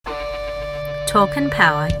Talk and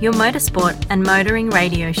Power, your motorsport and motoring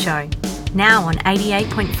radio show. Now on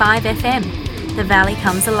 88.5 FM, The Valley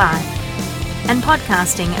Comes Alive. And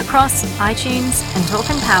podcasting across iTunes and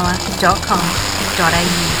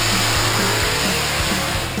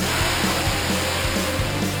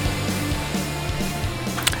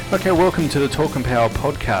talkandpower.com.au. Okay, welcome to the Talk and Power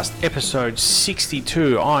podcast, episode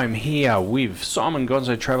 62. I'm here with Simon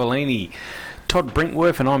Gonzo Travellini, Todd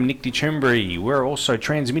Brinkworth, and I'm Nick DeChembry. We're also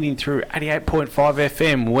transmitting through 88.5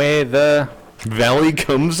 FM, where the Valley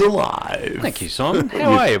Comes Alive. Thank you, Simon.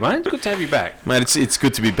 How are you, mate? Good to have you back. Mate, it's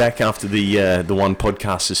good to be back after the one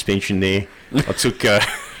podcast suspension there. I took a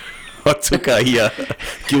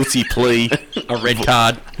guilty plea. A red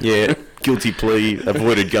card. Yeah, guilty plea,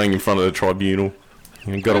 avoided going in front of the tribunal.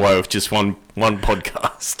 And got away with just one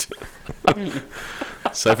podcast.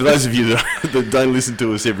 So for those of you that don't listen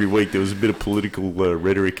to us every week, there was a bit of political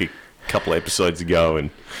rhetoric a couple of episodes ago, and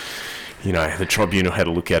you know the tribunal had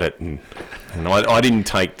a look at it, and I didn't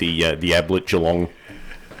take the Ablett Geelong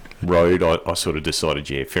road. I sort of decided,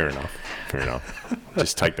 yeah, fair enough.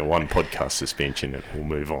 Just take the one podcast suspension and we'll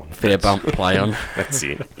move on. Fair bump play on. That's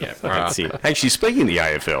it. Yeah, that's it. Actually, speaking of the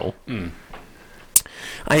AFL.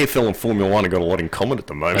 AFL and Formula 1 have got a lot in common at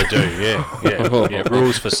the moment. They do, yeah.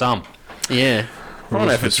 Rules for some. Yeah. I don't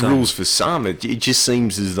know if it's rules for some. It just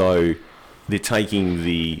seems as though they're taking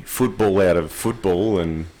the football out of football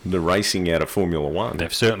and the racing out of Formula 1.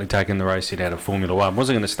 They've certainly taken the racing out of Formula 1.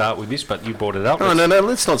 Wasn't going to start with this, but you brought it up. No,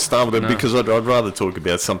 let's not start with it because I'd rather talk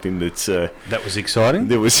about something that's... that was exciting?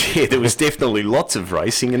 There was definitely lots of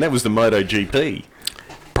racing, and that was the MotoGP.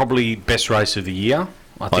 Probably best race of the year.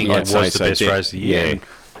 I think it was the best race of the year. Yeah.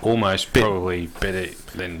 Almost probably better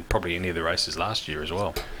than probably any of the races last year as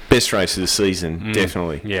well. Best race of the season,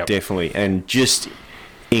 definitely. Yeah, definitely. And just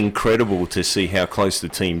incredible to see how close the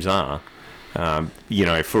teams are. You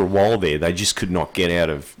know, for a while there, they just could not get out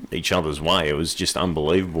of each other's way. It was just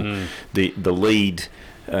unbelievable. The lead,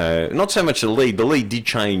 not so much the lead did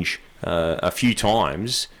change a few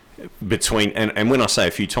times between, and when I say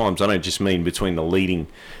a few times, I don't just mean between the leading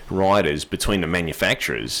riders, between the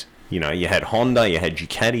manufacturers. You know, you had Honda, you had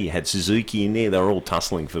Ducati, you had Suzuki in there. They were all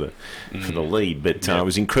tussling for the lead. But it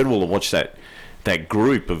was incredible to watch that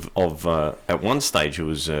group of at one stage it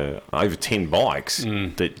was over 10 bikes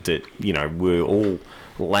that you know were all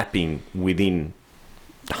lapping within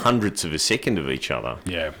hundredths of a second of each other.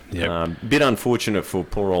 Yeah, bit unfortunate for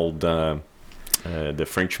poor old the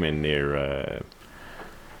Frenchman there.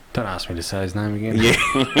 Don't ask me to say his name again. Yeah.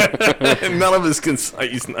 None of us can say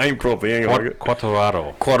his name properly. Hang on.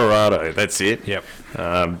 Quartararo, that's it. Yep.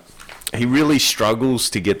 He really struggles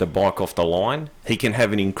to get the bike off the line. He can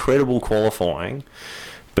have an incredible qualifying,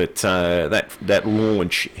 but that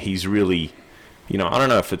launch, he's really, you know, I don't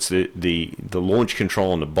know if it's the launch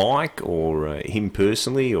control on the bike or him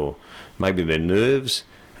personally or maybe their nerves,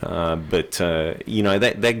 but you know,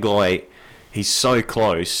 that guy, he's so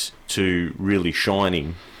close to really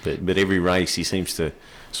shining. But every race he seems to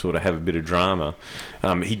sort of have a bit of drama.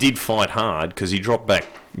 He did fight hard because he dropped back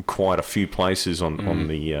quite a few places on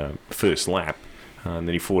the first lap. And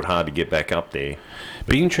then he fought hard to get back up there.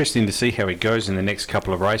 Be interesting to see how he goes in the next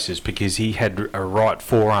couple of races because he had a right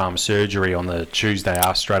forearm surgery on the Tuesday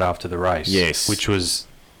straight after the race. Yes. Which was,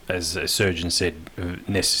 as a surgeon said,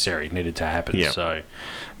 necessary, needed to happen. Yep. So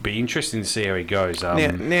be interesting to see how he goes.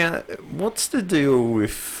 Now, what's the deal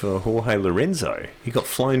with Jorge Lorenzo? He got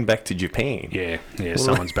flown back to Japan. Yeah,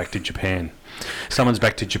 someone's back to Japan. Someone's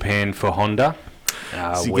back to Japan for Honda.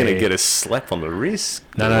 Is he going to get a slap on the wrist?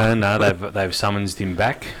 No. They've summoned him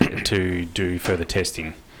back to do further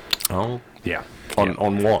testing. Oh, yeah.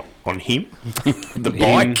 On what? On him?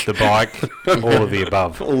 The bike, all of the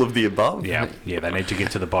above. All of the above. Yeah. They need to get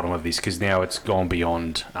to the bottom of this because now it's gone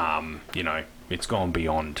beyond. It's gone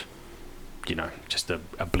beyond. Just a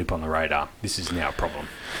blip on the radar. This is now a problem.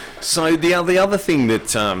 So the other thing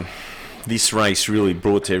that this race really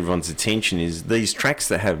brought to everyone's attention is these tracks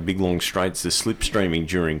that have big long straights, the slipstreaming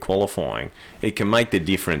during qualifying, it can make the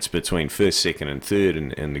difference between first, second and third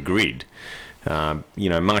and the grid.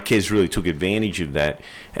 Marquez really took advantage of that,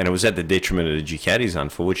 and it was at the detriment of the Ducatis,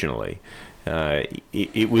 unfortunately.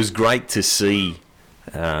 It was great to see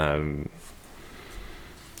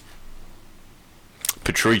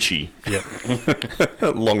Petrucci. Yep.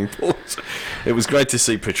 Long pause. It was great to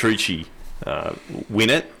see Petrucci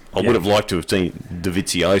win it. I would have liked to have seen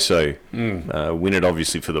Dovizioso win it,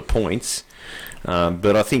 obviously, for the points.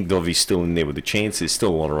 But I think Dovi's still in there with a chance. There's still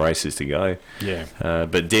a lot of races to go. Yeah.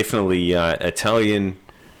 But definitely Italian,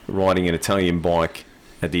 riding an Italian bike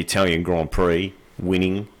at the Italian Grand Prix,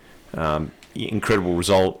 winning. Incredible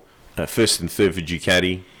result. First and third for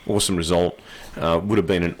Ducati. awesome result. Would have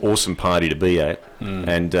been an awesome party to be at.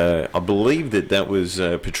 And I believe that was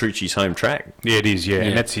Petrucci's home track. Yeah, it is,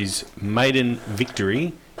 and that's his maiden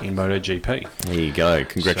victory in MotoGP. There you go.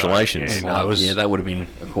 Congratulations. So, no, it was, that would have been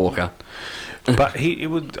a corker. But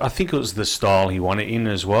I think it was the style he won it in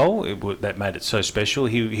as well. That made it so special.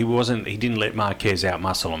 He didn't let Marquez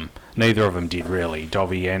outmuscle him. Neither of them did really.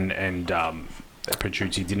 Dovi and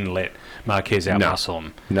Petrucci didn't let Marquez outmuscle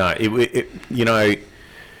him. No,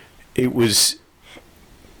 it was.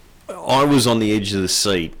 I was on the edge of the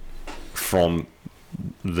seat from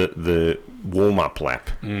the warm-up lap.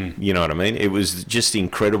 You know what I mean? It was just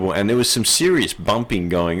incredible, and there was some serious bumping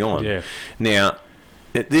going on. Yeah. Now,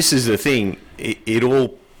 this is the thing. It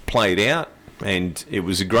all played out, and it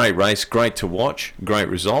was a great race, great to watch, great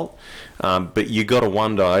result. But you got to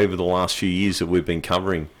wonder, over the last few years that we've been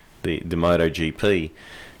covering the MotoGP,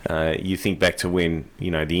 you think back to when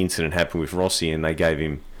the incident happened with Rossi, and they gave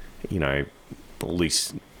him all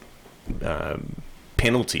these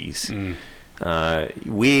penalties. Where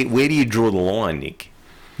do you draw the line, Nick?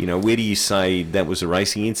 Where do you say that was a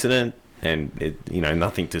racing incident and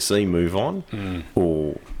nothing to see, move on,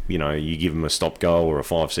 or you give them a stop go or a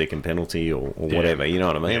 5-second penalty or whatever? You know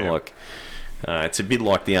what I mean? Yeah. Like it's a bit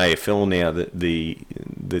like the AFL now, that the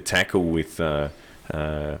tackle with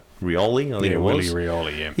Rioli, I think it was. Willie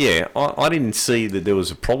Rioli, Yeah, I didn't see that there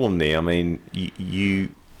was a problem there. I mean,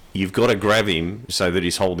 you've got to grab him so that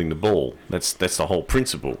he's holding the ball. That's the whole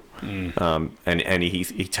principle. And he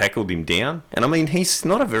tackled him down. And I mean, he's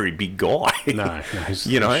not a very big guy. No, he's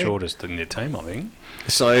the shortest in the team, I think.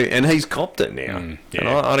 So, and he's copped it now. And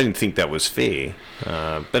I didn't think that was fair.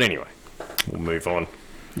 But anyway, we'll move on.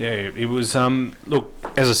 Yeah, it was. Look,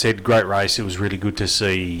 as I said, great race. It was really good to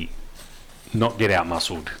see not get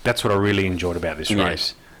out-muscled. That's what I really enjoyed about this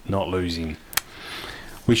race, not losing.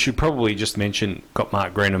 We should probably just mention, got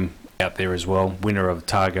Mark Grenham out there as well, winner of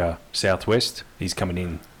Targa Southwest. He's coming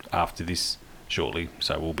in after this shortly,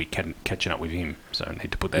 so we'll be catching up with him. So I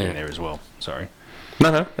need to put that in there as well. Sorry.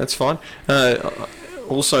 No, that's fine.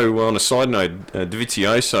 Also, on a side note,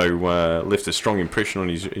 Dovizioso left a strong impression on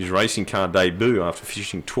his racing car debut after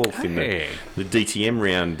finishing 12th in the DTM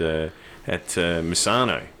round at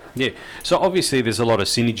Misano. Yeah, so obviously there's a lot of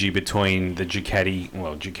synergy between the Ducati.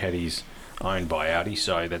 Well, Ducati's owned by Audi,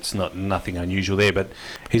 so that's nothing unusual there. But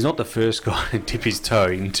he's not the first guy to dip his toe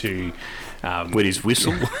into with his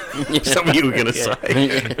whistle. Something you were going to say.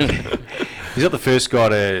 He's not the first guy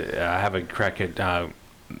to have a crack at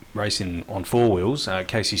racing on four wheels.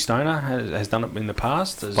 Casey Stoner has done it in the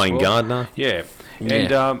past. Blaine Gardner. Yeah. And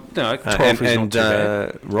 12 is not too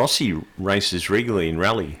bad. Rossi races regularly in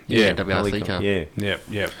rally. Yeah, WRC car.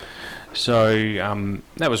 Yeah. So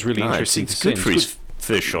that was really interesting. It's good for his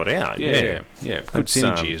first shot out. Yeah. Good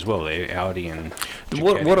synergy as well there, Audi and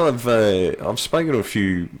Ducati. What I've spoken to a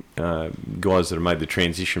few guys that have made the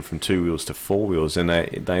transition from two wheels to four wheels, and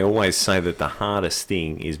they always say that the hardest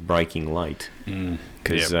thing is braking late,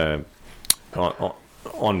 because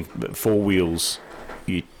on four wheels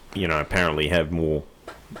you apparently have more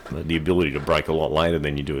the ability to brake a lot later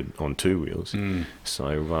than you do it on two wheels.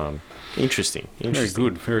 So interesting.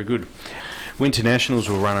 Very good. Winter Nationals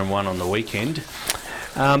were running one on the weekend.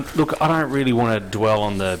 Look, I don't really want to dwell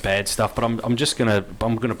on the bad stuff, but I'm just gonna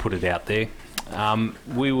put it out there.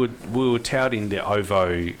 We were touting the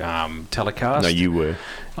OVO telecast. No, you were.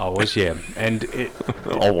 I was, yeah, and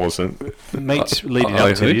I wasn't. Meets leading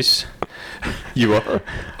up to this. You are.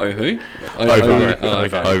 Oh, who?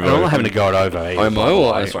 OVO. I'm not having a go at OVO.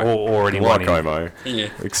 Omo or anyone like Omo. Yeah.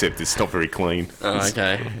 Except it's not very clean. Oh,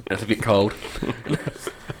 okay. That's a bit cold.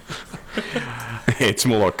 It's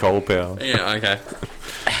more like coal power. Yeah, okay.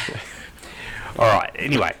 All right.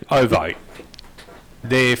 Anyway, OVO.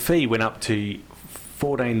 Their fee went up to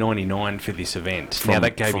 $14.99 for this event. Now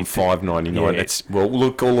that gave from you $5.99. That's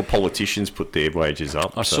look, all the politicians put their wages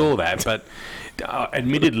up. I saw that, but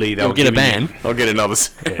admittedly they'll get a ban. I'll get another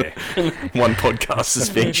one podcast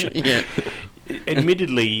suspension. Yeah.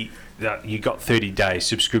 Admittedly, you got 30-day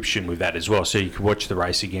subscription with that as well, so you could watch the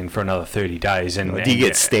race again for another 30 days. And do you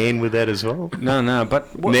get Stan with that as well? No,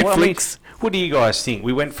 but Netflix? What do you guys think?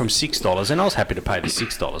 We went from $6, and I was happy to pay the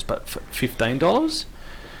 $6, but for $15,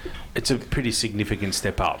 it's a pretty significant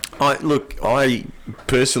step up. I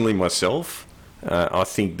personally myself, I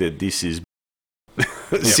think that this is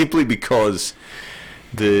simply because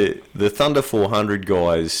the Thunder 400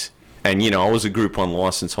 guys, and I was a Group 1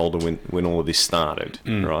 license holder when all of this started,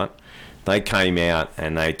 right? They came out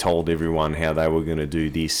and they told everyone how they were going to do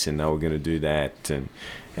this and they were going to do that,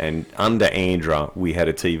 and under Andra we had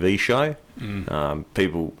a TV show.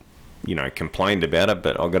 People complained about it,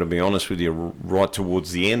 but I've got to be honest with you, right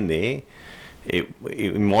towards the end there,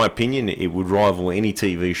 in my opinion, it would rival any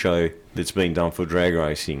TV show that's been done for drag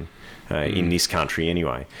racing in this country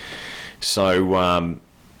anyway. So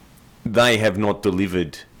they have not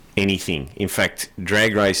delivered anything. In fact,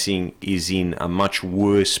 drag racing is in a much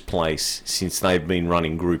worse place since they've been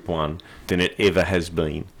running Group 1 than it ever has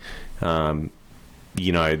been.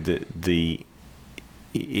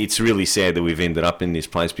 It's really sad that we've ended up in this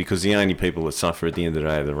place, because the only people that suffer at the end of the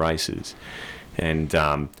day are the racers. And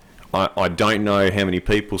I don't know how many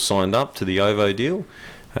people signed up to the OVO deal,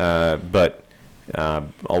 but I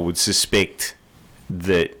would suspect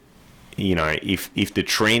that, if the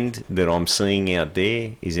trend that I'm seeing out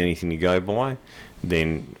there is anything to go by,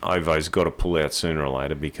 then OVO's got to pull out sooner or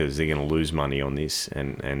later, because they're going to lose money on this.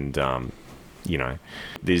 And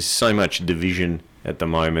there's so much division at the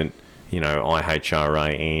moment.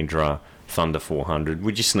 IHRA, ANDRA, Thunder 400.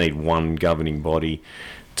 We just need one governing body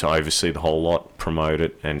to oversee the whole lot, promote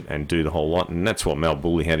it, and do the whole lot. And that's what Mal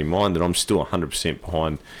Bully had in mind, that I'm still 100%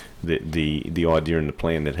 behind the idea and the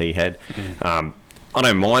plan that he had. I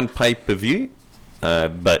don't mind pay-per-view,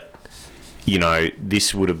 but,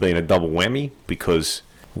 this would have been a double whammy, because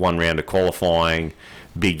one round of qualifying,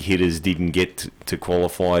 big hitters didn't get to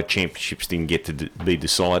qualify, championships didn't get to be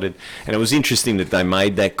decided. And it was interesting that they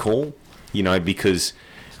made that call, because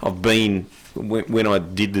when I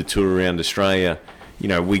did the tour around Australia,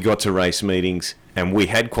 we got to race meetings and we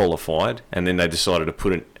had qualified, and then they decided to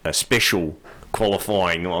put a special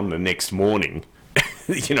qualifying on the next morning.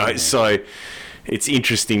 So it's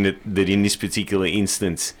interesting that in this particular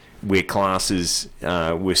instance, where classes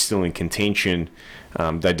were still in contention,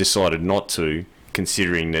 they decided not to,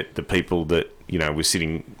 considering that the people that were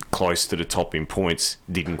sitting close to the top in points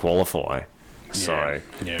didn't qualify.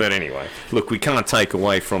 But anyway, look, we can't take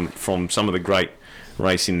away from some of the great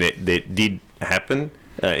racing that did happen,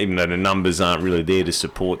 even though the numbers aren't really there to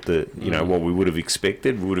support what we would have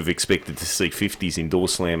expected. We would have expected to see 50s in Door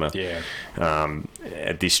Slammer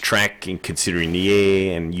at this track, in considering the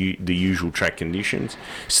air and the usual track conditions.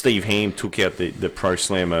 Steve Ham took out the Pro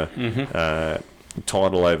Slammer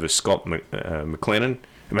title over Scott McLean.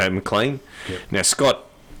 Yep. Now,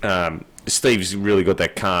 Steve's really got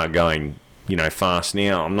that car going, fast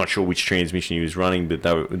now. I'm not sure which transmission he was running, but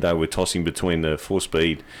they were tossing between the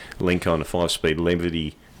 4-speed Lenco and the 5-speed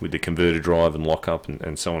Levity with the converter drive and lockup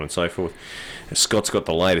and so on and so forth. Scott's got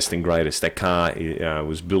the latest and greatest. That car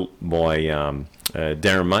was built by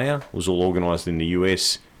Darren Mayer, was all organised in the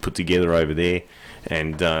US, put together over there.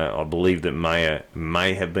 And I believe that Mayer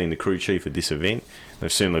may have been the crew chief at this event.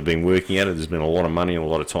 They've certainly been working at it. There's been a lot of money and a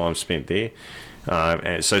lot of time spent there.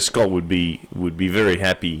 And so Scott would be very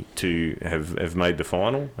happy to have made the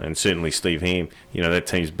final, and certainly Steve Ham. That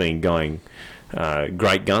team's been going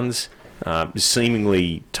great guns,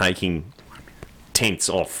 seemingly taking tenths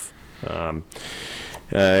off.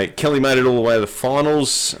 Kelly made it all the way to the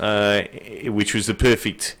finals, which was the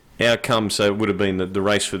perfect outcome. So it would have been the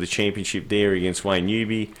race for the championship there against Wayne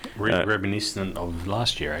Newby. Reminiscent of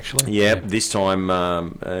last year, actually. Yeah, this time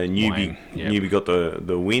Newby got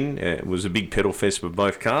the win. It was a big pedal fest for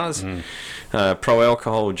both cars. Pro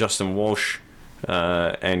Alcohol, Justin Walsh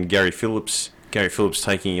and Gary Phillips. Gary Phillips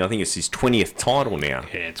taking, I think it's his 20th title now.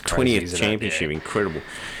 Yeah, it's crazy, 20th championship, incredible.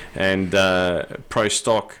 And Pro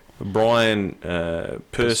Stock, Brian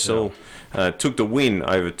Purcell took the win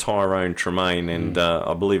over Tyrone Tremaine, and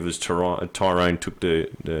I believe it was Tyrone took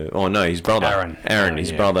his brother Aaron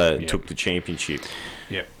his brother took the championship.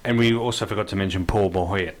 Yeah, and we also forgot to mention Paul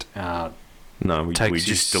Boyett. No, we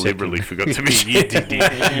just deliberately forgot to mention.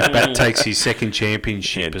 That takes his second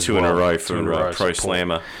championship. Two in a row for Pro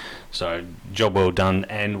Slammer. So, job well done.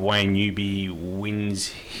 And Wayne Newby wins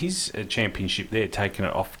his championship there, taking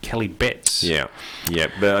it off Kelly Betts. Yeah.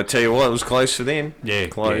 But I tell you what, it was close for them. Yeah,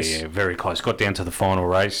 close. Yeah, very close. Got down to the final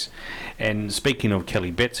race. And speaking of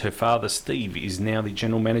Kelly Betts, her father, Steve, is now the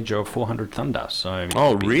general manager of 400 Thunder. So,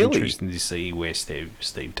 really? Interesting to see where Steve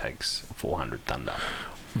takes 400 Thunder.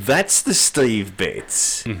 That's the Steve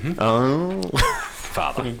Betts. Mm-hmm. Oh.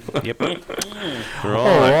 Father. Yep. Right.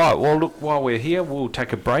 All right. Well, look, while we're here, we'll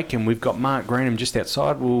take a break, and we've got Mark Granham just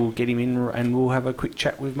outside. We'll get him in, and we'll have a quick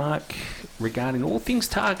chat with Mark regarding all things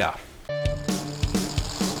Targa.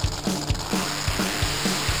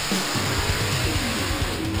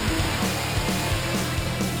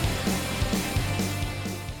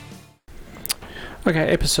 Okay,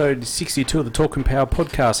 episode 62 of the Talk and Power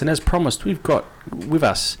podcast, and as promised, we've got with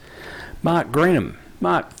us Mark Granham.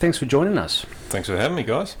 Mark, thanks for joining us. Thanks for having me,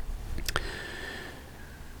 guys.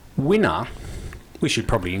 Winner we should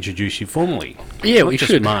probably introduce you formally. Yeah, Not we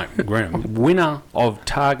just should. Mark Grenham, winner of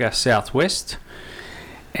Targa Southwest,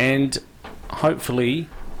 and hopefully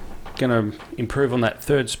going to improve on that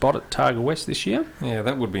third spot at Targa West this year. Yeah,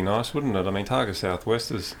 that would be nice, wouldn't it? I mean, Targa Southwest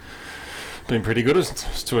has been pretty good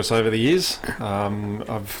to us over the years.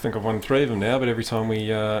 I think I've won 3 of them now, but every time we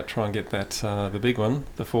try and get that the big one,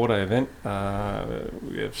 the 4-day event,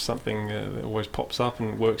 we have something that always pops up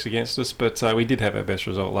and works against us. But we did have our best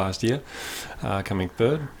result last year, coming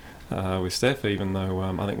third. With Steph, even though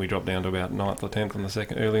I think we dropped down to about 9th or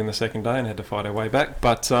 10th early in the second day and had to fight our way back.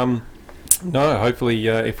 But no, hopefully,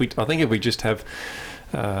 if we just have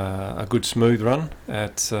a good smooth run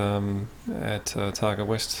at Targa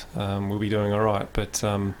West, we'll be doing all right. But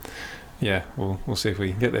yeah, we'll see if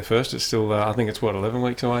we can get there first. It's still, I think it's 11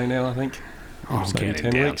 weeks away now. I think. I'm So counting 10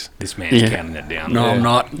 it down. weeks. This man's Yeah. counting it down. No, I'm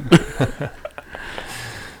not.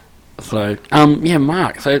 So, yeah,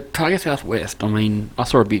 Mark. So, Targa Southwest. I mean, I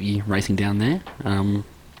saw a bit of you racing down there, and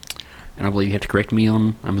I believe you had to correct me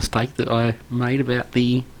on a mistake that I made about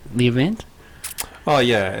the event. Oh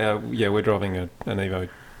yeah, we're driving an Evo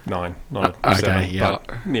 9, not a Okay, 7. yeah.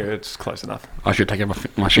 But yeah, it's close enough. I should take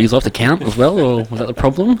my shoes off to count as well, or was that the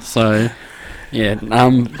problem? So, yeah.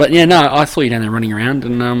 But yeah, no, I saw you down there running around,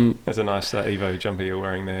 and There's a nice Evo jumper you're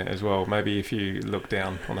wearing there as well. Maybe if you look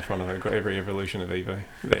down on the front of it, got every evolution of Evo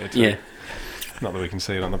there too. yeah. Not that we can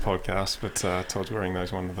see it on the podcast, but Todd's wearing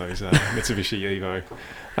one of those Mitsubishi Evo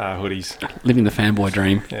hoodies. Living the fanboy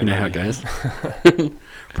dream. Yeah, you know how it maybe. goes.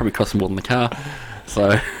 Probably costs more than the car.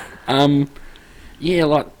 So, yeah,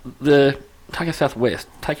 like the Targa Southwest.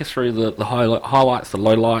 Take us through the highlights, the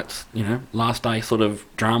lowlights. You know, last day sort of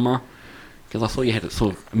drama. Because I saw you had a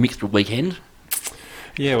sort of mixed weekend.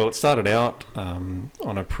 Yeah, well, it started out on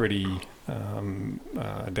a pretty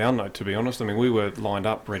down note, to be honest. I mean, we were lined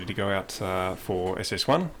up ready to go out for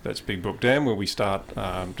SS1. That's Big Brook Dam, where we start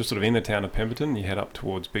just sort of in the town of Pemberton. You head up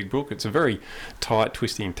towards Big Brook. It's a very tight,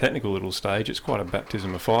 twisty and technical little stage. It's quite a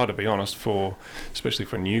baptism of fire, to be honest, especially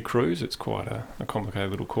for new crews. It's quite a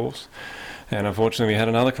complicated little course. And unfortunately, we had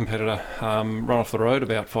another competitor run off the road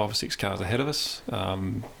about 5 or 6 cars ahead of us.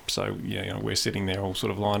 So yeah, we're sitting there all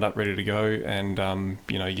sort of lined up, ready to go, and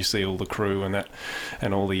you see all the crew and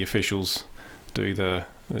all the officials do the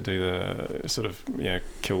sort of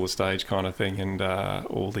kill the stage kind of thing, and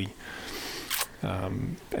all the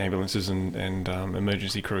ambulances and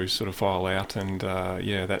emergency crews sort of file out, and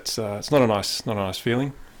that's it's not a nice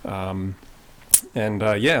feeling.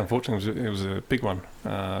 Unfortunately, it was a big one,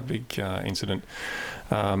 big incident.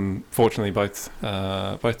 Fortunately, both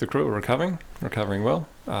the crew are recovering well.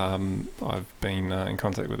 I've been in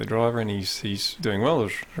contact with the driver, and he's doing well,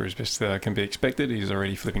 as best can be expected. He's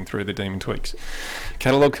already flipping through the Demon Tweaks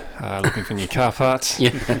catalogue, looking for new car parts.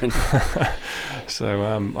 Yeah.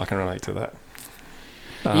 So I can relate to that.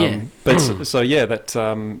 Yeah. Not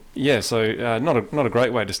a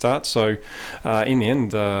great way to start. So in the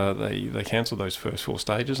end, they cancelled those first 4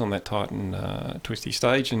 stages on that tight and twisty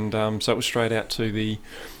stage, and so it was straight out to the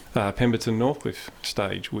Pemberton Northcliffe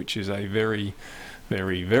stage, which is a very,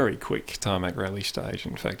 very, very quick tarmac rally stage.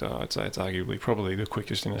 In fact, I'd say it's arguably probably the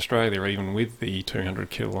quickest in Australia, even with the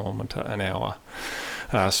 200 kilometre an hour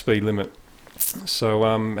speed limit. So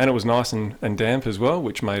and it was nice and damp as well,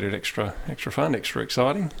 which made it extra fun, extra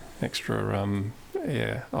exciting, I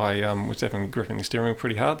was definitely gripping the steering wheel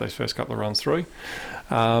pretty hard those first couple of runs through,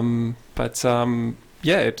 it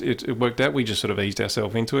worked out. We just sort of eased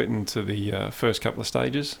ourselves into the first couple of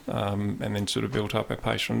stages, and then sort of built up our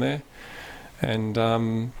pace from there, and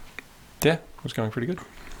it was going pretty good.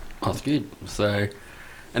 Oh, that's good. So,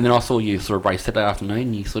 and then I saw you sort of race Saturday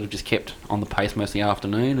afternoon. You sort of just kept on the pace most of the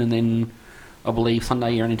afternoon, and then I believe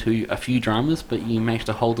Sunday you ran into a few dramas, but you managed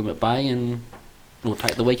to hold them at bay and will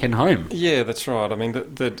take the weekend home. Yeah, that's right. I mean,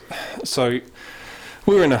 so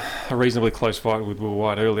we were in a reasonably close fight with Will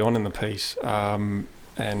White early on in the piece, and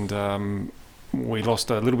we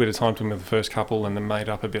lost a little bit of time to him with the first couple, and then made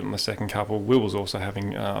up a bit on the second couple. Will was also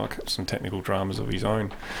having some technical dramas of his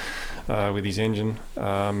own with his engine.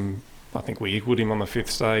 I think we equalled him on the 5th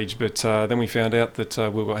stage, but then we found out that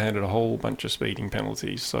Will got handed a whole bunch of speeding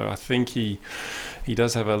penalties. So I think he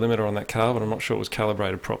does have a limiter on that car, but I'm not sure it was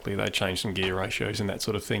calibrated properly. They changed some gear ratios and that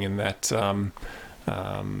sort of thing, and that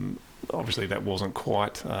obviously that wasn't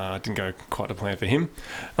quite, didn't go quite to plan for him.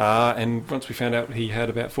 And once we found out he had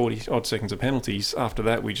about 40 odd seconds of penalties, after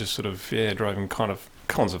that we just sort of drove in kind of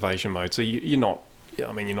conservation mode. So you're not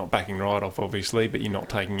backing right off, obviously, but you're not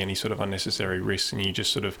taking any sort of unnecessary risks, and you're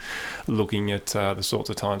just sort of looking at the sorts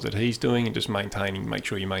of times that he's doing and just make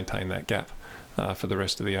sure you maintain that gap for the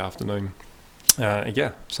rest of the afternoon.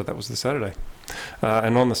 So that was the Saturday.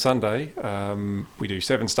 And on the Sunday, we do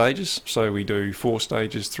 7 stages. So we do 4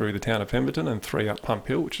 stages through the town of Pemberton and 3 up Pump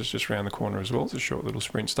Hill, which is just around the corner as well. It's a short little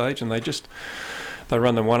sprint stage, and they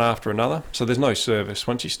run them one after another. So there's no service.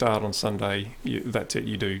 Once you start on Sunday, that's it.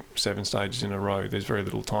 You do 7 stages in a row. There's very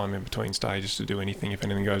little time in between stages to do anything if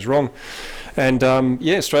anything goes wrong. And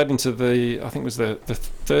straight into I think it was the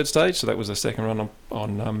 3rd stage. So that was the second run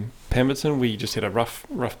on Pemberton. We just hit a rough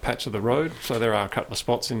patch of the road. So there are a couple of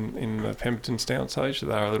spots in the Pemberton down stage that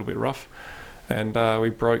are a little bit rough. And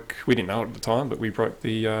we didn't know it at the time, but we broke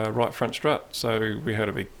the right front strut. So we heard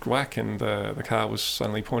a big whack, and the car was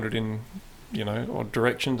suddenly pointed in odd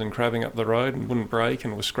directions and crabbing up the road and wouldn't brake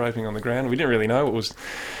and was scraping on the ground. We didn't really know what was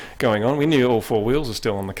going on. We knew all 4 wheels were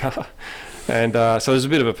still on the car. And so there was a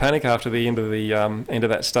bit of a panic after the end of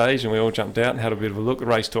that stage, and we all jumped out and had a bit of a look. The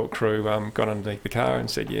Race Talk crew got underneath the car and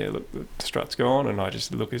said, "Yeah, look, the strut's gone." And I just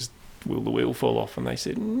said, "Look, will the wheel fall off?" And they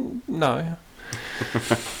said, "No."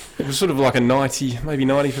 It was sort of like a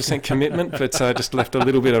 90% commitment, but just left a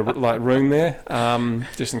little bit of room there,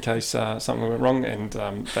 just in case something went wrong. And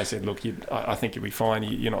they said, "Look, I think you'll be fine.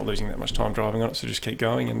 You're not losing that much time driving on it, so just keep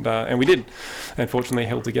going." And we did. And fortunately,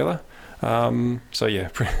 held together.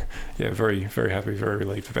 Very, very happy, very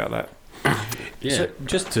relieved about that. Yeah. So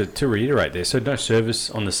just to reiterate there, so no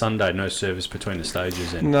service on the Sunday, no service between the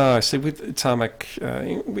stages. No, see, with Tarmac,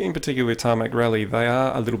 in particular with Tarmac Rally, they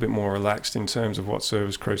are a little bit more relaxed in terms of what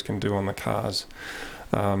service crews can do on the cars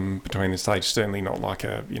between the stages. Certainly not like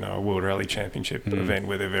a World Rally Championship event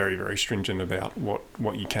where they're very, very stringent about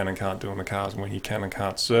what you can and can't do on the cars and when you can and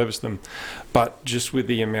can't service them. But just with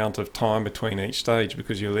the amount of time between each stage,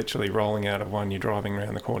 because you're literally rolling out of one, you're driving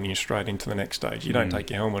around the corner, you're straight into the next stage. You don't take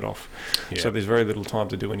your helmet off. Yeah. So there's very little time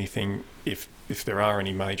to do anything if there are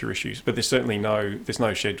any major issues. But there's certainly no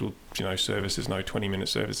scheduled service. There's no 20-minute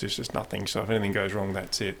service. There's just nothing. So if anything goes wrong,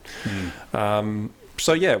 that's it.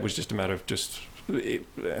 It was just a matter of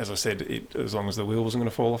as I said, as long as the wheel wasn't going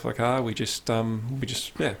to fall off the car, we just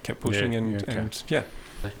kept pushing and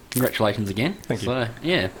Congratulations again. Thank you. So,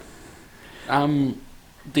 yeah.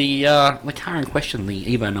 The car in question, the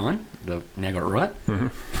Evo 9, I've now got it right. Mm-hmm.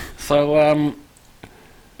 So,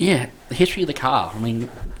 the history of the car. I mean,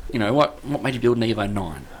 what made you build an Evo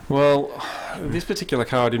 9? Well, this particular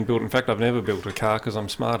car I didn't build. In fact, I've never built a car because I'm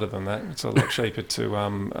smarter than that. It's a lot cheaper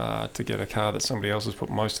to get a car that somebody else has put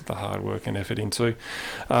most of the hard work and effort into.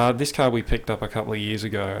 This car we picked up a couple of years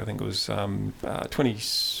ago. I think it was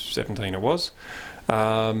 2017 it was.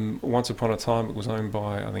 Once upon a time it was owned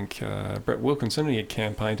by, I think, Brett Wilkinson. He had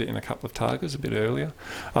campaigned it in a couple of Targas a bit earlier.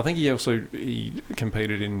 I think he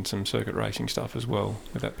competed in some circuit racing stuff as well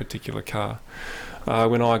with that particular car.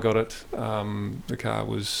 When I got it, the car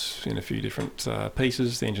was in a few different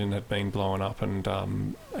pieces. The engine had been blown up, and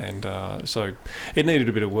so it needed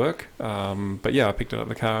a bit of work. But yeah, I picked up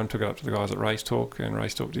the car and took it up to the guys at Race Talk, and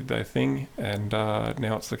Race Talk did their thing, and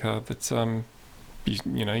now it's the car that's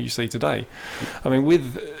you see today. I mean,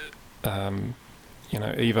 with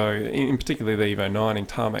Evo, in particular the Evo 9 in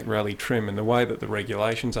Tarmac Rally trim, and the way that the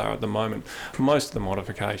regulations are at the moment, most of the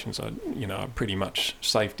modifications are pretty much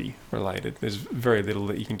safety related. There's very little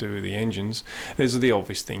that you can do with the engines. There's the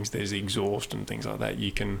obvious things. There's the exhaust and things like that.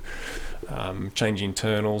 You can change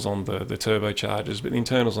internals on the turbochargers, but the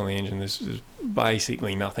internals on the engine, there's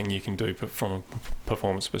basically nothing you can do from a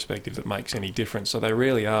performance perspective that makes any difference. So they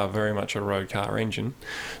really are very much a road car engine.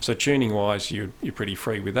 So tuning wise, you're pretty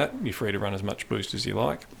free with that. You're free to run as much boost as you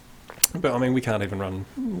like. But I mean, we can't even run,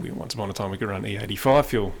 once upon a time we could run E85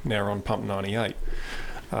 fuel, now we're on pump 98.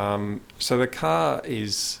 So the car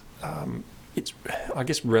is it's, I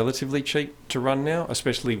guess, relatively cheap to run now,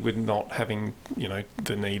 especially with not having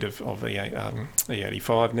the need of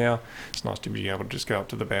E85 now. It's nice to be able to just go up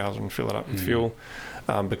to the Bowser and fill it up with fuel,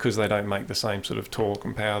 because they don't make the same sort of torque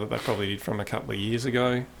and power that they probably did from a couple of years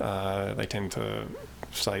ago. They tend to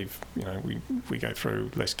save, we go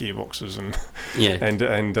through less gearboxes and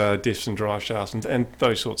and diffs and drive shafts and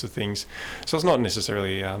those sorts of things. So it's not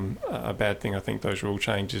necessarily a bad thing, I think, those rule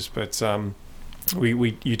changes, but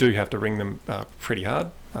you do have to ring them pretty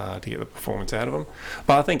hard to get the performance out of them.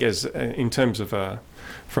 But I think in terms of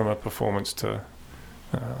from a performance to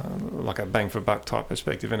like a bang for buck type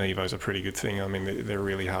perspective, an Evo's a pretty good thing. I mean, they're a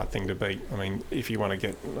really hard thing to beat. I mean, if you want to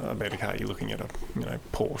get a better car, you're looking at a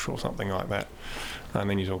Porsche or something like that, and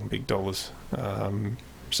then you're talking big dollars.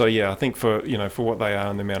 So yeah, I think for what they are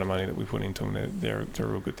and the amount of money that we put into them, they're a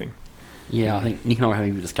real good thing. Yeah, I think Nick and I were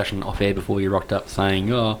having a discussion off air before you rocked up, saying,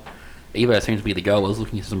 Evo seems to be the goal. I was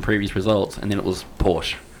looking at some previous results, and then it was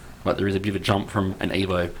Porsche. But there is a bit of a jump from an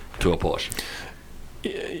Evo to a Porsche.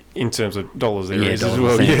 In terms of dollars, there Yeah, is as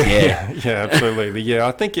dollars well. and cents, Yeah, yeah, absolutely. Yeah,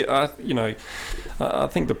 I think I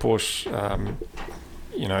think the Porsche.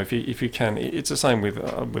 If you can, it's the same with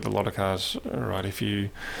a lot of cars, right? If you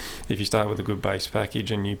start with a good base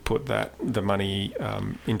package and you put the money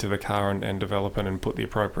into the car and develop it and put the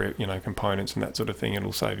appropriate components and that sort of thing,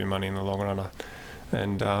 it'll save you money in the long run.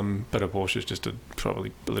 And but a Porsche is just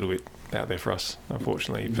probably a little bit out there for us,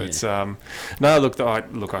 unfortunately. But no, look,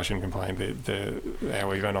 I shouldn't complain.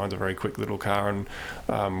 Our Evo 9's a very quick little car,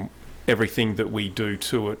 and everything that we do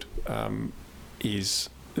to it is.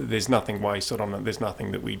 There's nothing wasted on it. There's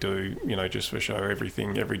nothing that we do, just for show.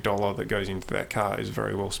 Every dollar that goes into that car is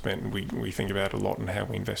very well spent. And we think about it a lot and how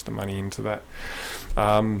we invest the money into that.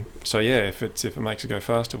 So yeah, if it makes it go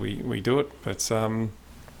faster, we do it. But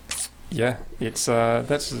yeah, it's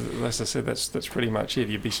that's as I said, that's pretty much it.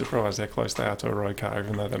 You'd be surprised how close they are to a road car,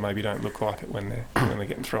 even though they maybe don't look like it when they're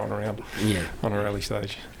getting thrown around on a rally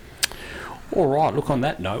stage. All right, look, on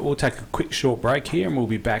that note, we'll take a quick short break here and we'll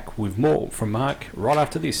be back with more from Mark right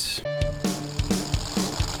after this.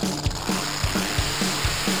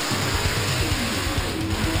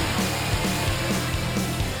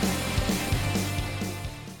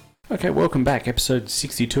 Okay, welcome back. Episode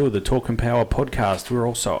 62 of the Talk and Power podcast. We're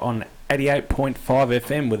also on 88.5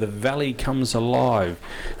 FM where the Valley comes alive,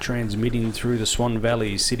 transmitting through the Swan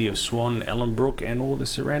Valley, city of Swan, Ellenbrook and all the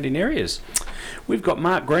surrounding areas. We've got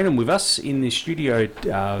Mark Greenham with us in the studio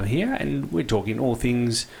here, and we're talking all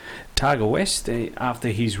things Targa West after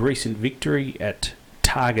his recent victory at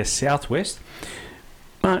Targa Southwest.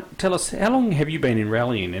 Mark, tell us, how long have you been in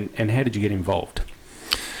rallying and how did you get involved?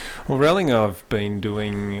 Well, rallying I've been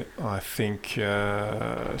doing, I think,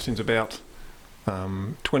 since about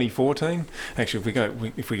 2014. Actually,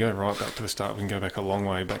 if we go right back to the start, we can go back a long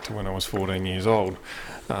way back to when I was 14 years old,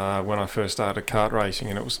 when I first started kart racing,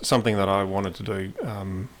 and it was something that I wanted to do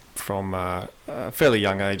from a fairly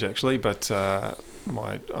young age, actually. But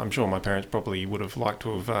I'm sure my parents probably would have liked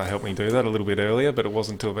to have helped me do that a little bit earlier, but it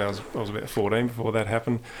wasn't until I was about 14 before that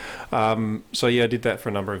happened. So yeah, I did that for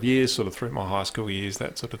a number of years, sort of through my high school years,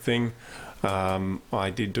 that sort of thing.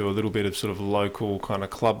 I did do a little bit of sort of local kind of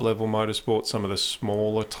club level motorsport, some of the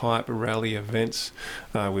smaller type rally events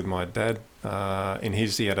with my dad.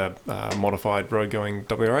 He had a modified road going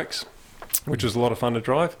WRX, which was a lot of fun to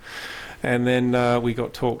drive. And then we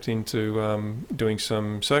got talked into doing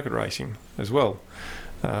some circuit racing as well.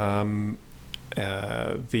 The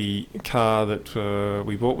car that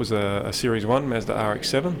we bought was a Series 1 Mazda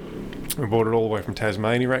RX-7. We bought it all the way from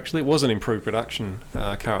Tasmania, actually. It was an improved production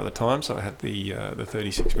car at the time, so it had the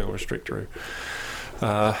 36mm restrictor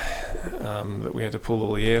that we had to pull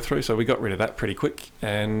all the air through. So we got rid of that pretty quick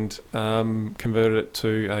and converted it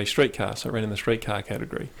to a street car. So I ran in the street car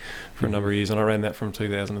category for a number of years, and I ran that from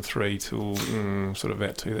 2003 till sort of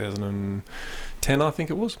about 2010, I think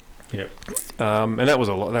it was. Yep. And that was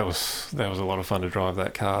a lot. That was a lot of fun to drive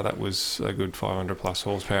that car. That was a good 500 plus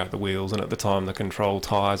horsepower at the wheels, and at the time the control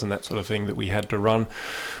tyres and that sort of thing that we had to run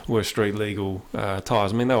were street legal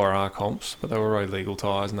tyres. I mean, they were R comps, but they were road legal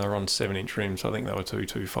tyres, and they were on 7-inch rims. So I think they were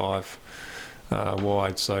 225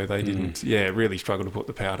 wide. So they didn't, really struggle to put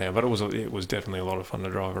the power down. But it was definitely a lot of fun to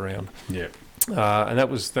drive around. Yeah. And that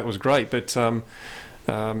was great. But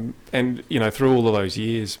and through all of those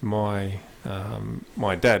years, my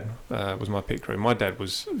dad was my pit crew. My dad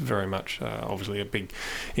was very much, obviously, a big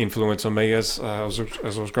influence on me as I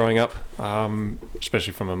was growing up,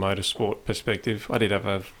 especially from a motorsport perspective. I did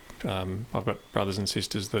have I've got brothers and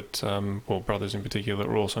sisters that, brothers in particular, that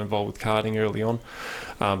were also involved with karting early on,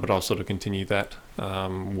 but I'll sort of continue that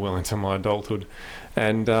well into my adulthood.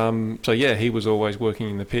 And so he was always working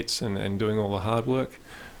in the pits and doing all the hard work.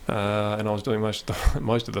 And I was doing most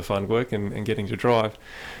of the fun work and getting to drive.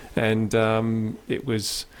 And it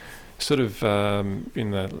was sort of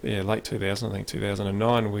in the late 2000s, I think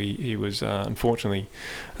 2009, he was unfortunately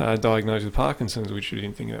diagnosed with Parkinson's, which we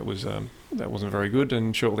didn't think that wasn't very good.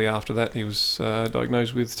 And shortly after that, he was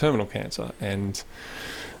diagnosed with terminal cancer. And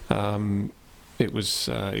it was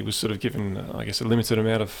sort of given, I guess, a limited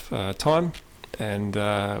amount of time. And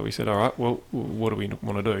we said, all right, well, what do we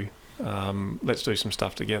want to do? Let's do some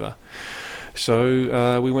stuff together.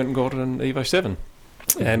 So we went and got an Evo 7.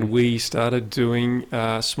 And we started doing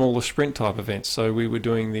smaller sprint type events. So we were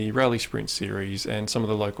doing the rally sprint series and some of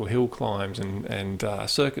the local hill climbs and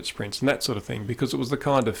circuit sprints and that sort of thing, because it was the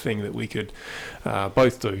kind of thing that we could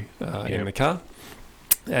both do in the car.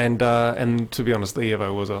 And to be honest, the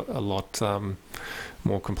Evo was a lot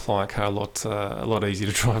more compliant car, a lot easier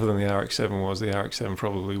to drive than the RX-7 was. The RX-7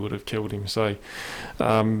 probably would have killed him. So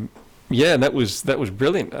Yeah, that was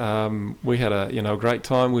brilliant. We had a great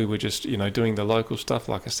time. We were just doing the local stuff,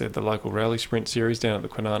 like I said, the local rally sprint series down at the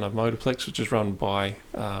Kwinana Motorplex, which is run by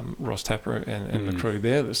Ross Tapper and the crew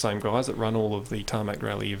there, the same guys that run all of the tarmac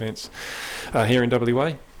rally events here in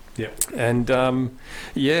WA. Yep. And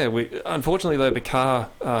we unfortunately though the car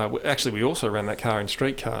actually we also ran that car in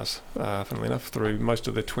street cars, funnily enough, through most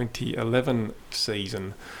of the 2011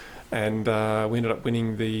 season. And we ended up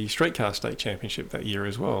winning the streetcar state championship that year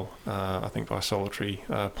as well. I think by solitary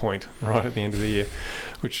point right at the end of the year,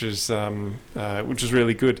 which is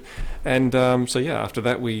really good. And after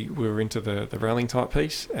that we were into the rallying type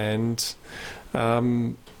piece, and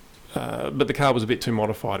but the car was a bit too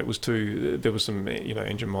modified. There was some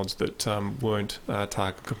engine mods that weren't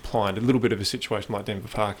Targa compliant. A little bit of a situation like Denver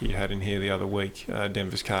Park you had in here the other week.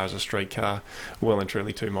 Denver's car is a street car, well and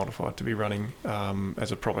truly too modified to be running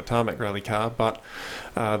as a proper tarmac rally car. But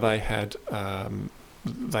they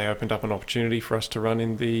opened up an opportunity for us to run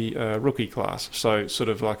in the rookie class. So sort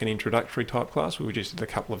of like an introductory type class. We just did a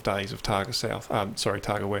couple of days of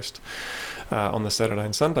Targa West on the Saturday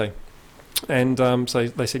and Sunday. And so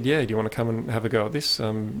they said, yeah, do you want to come and have a go at this?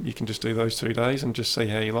 You can just do those 2 days and just see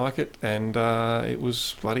how you like it. And it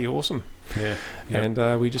was bloody awesome. Yeah. Yep.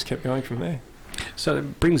 And we just kept going from there. So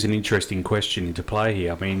it brings an interesting question into play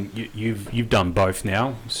here. I mean, you've done both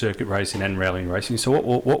now, circuit racing and rallying racing. So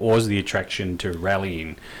what was the attraction to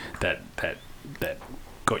rallying that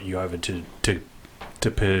got you over to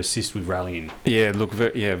persist with rallying? Yeah, look,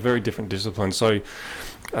 very different disciplines. So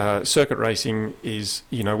circuit racing is,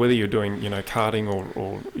 whether you're doing, karting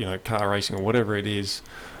or car racing or whatever it is,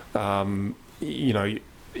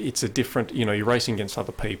 it's a different, you're racing against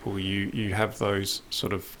other people. You have those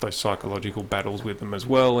psychological battles with them as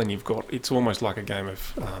well, and it's almost like a game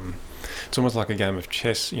of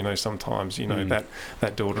chess. Sometimes that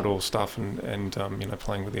door-to-door stuff and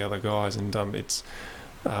playing with the other guys, and it's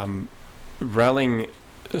rallying.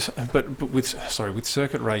 But with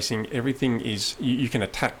circuit racing, everything is you can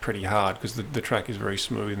attack pretty hard because the track is very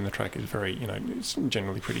smooth and the track is very it's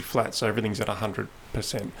generally pretty flat, so everything's at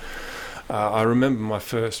 100%. I remember my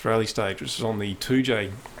first rally stage, which was on the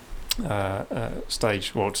 2J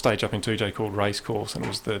stage up in 2J called Race Course, and it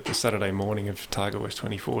was the Saturday morning of Targa West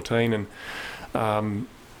 2014, and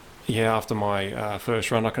after my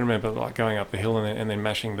first run, I can remember like going up the hill and then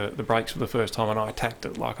mashing the brakes for the first time, and I attacked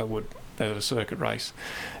it like I would at a circuit race.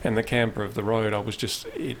 And the camber of the road,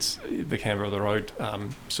 the camber of the road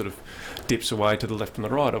sort of dips away to the left and the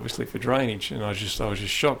right, obviously for drainage. And I was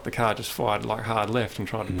just shocked. The car just fired like hard left and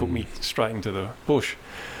tried to put me straight into the bush.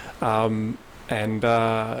 And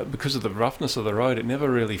because of the roughness of the road, it never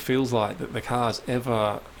really feels like that the car's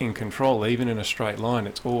ever in control, even in a straight line.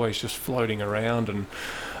 It's always just floating around, and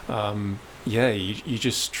you're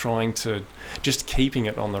just trying to, just keeping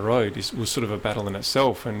it on the road was sort of a battle in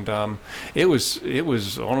itself, and it was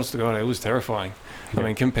honest to God, it was terrifying. Yeah. I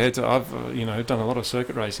mean, compared to I've done a lot of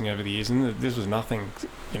circuit racing over the years, and this was nothing.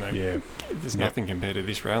 There's nothing compared to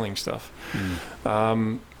this rallying stuff.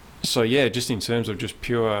 So just in terms of just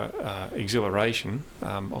pure exhilaration,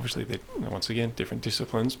 obviously they're once again different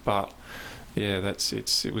disciplines, but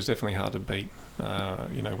it was definitely hard to beat.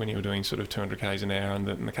 When you were doing sort of 200 k's an hour and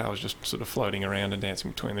the car was just sort of floating around and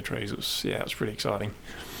dancing between the trees, it was pretty exciting.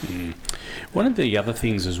 One of the other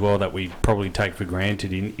things as well that we probably take for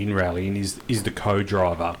granted in rallying is the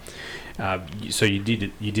co-driver. So you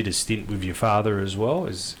did a stint with your father as well,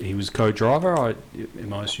 as he was co-driver.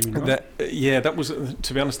 Am I assuming right? That was,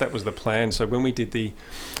 to be honest, that was the plan. So when we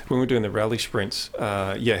were doing the rally sprints,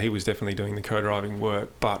 he was definitely doing the co-driving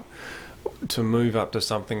work, but to move up to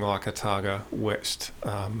something like a Targa West,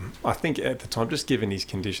 I think at the time, just given his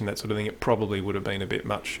condition, that sort of thing, it probably would have been a bit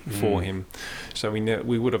much for him. So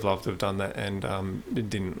we would have loved to have done that, and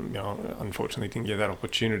unfortunately didn't get that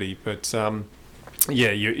opportunity. But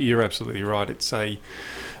you're absolutely right.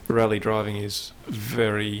 Rally driving is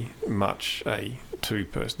very much a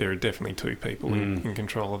two-person. There are definitely two people in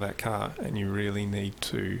control of that car, and you really need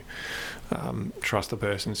to trust the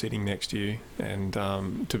person sitting next to you, and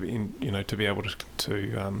to be able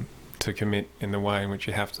to commit in the way in which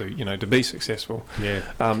you have to be successful. In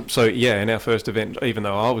our first event, even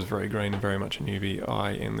though I was very green and very much a newbie,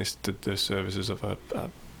 I enlisted the services of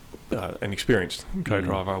an experienced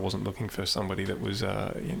co-driver. I wasn't looking for somebody that was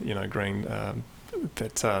green.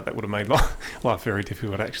 That would have made life very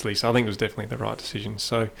difficult, actually. So I think it was definitely the right decision.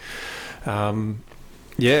 So, I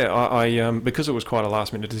because it was quite a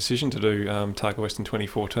last-minute decision to do Targa West in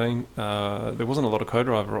 2014, there wasn't a lot of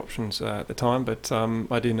co-driver options at the time, but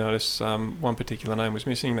I did notice one particular name was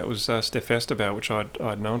missing. That was Steph Esterbauer, which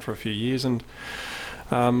I'd known for a few years, and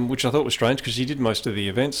which I thought was strange because she did most of the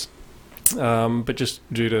events But just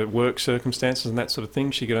due to work circumstances and that sort of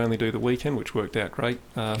thing, she could only do the weekend, which worked out great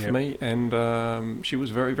for me. And she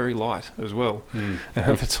was very, very light as well. And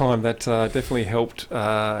at the time, that definitely helped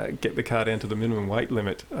get the car down to the minimum weight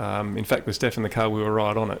limit. In fact, with Steph in the car, we were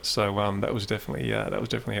right on it. So that was definitely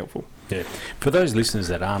helpful. Yeah. For those listeners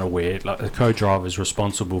that aren't aware, like the co-driver is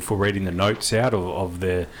responsible for reading the notes out of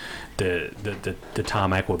the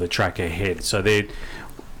tarmac or the track ahead. So they're...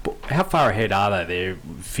 How far ahead are they? They're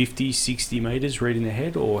 50, 60 metres reading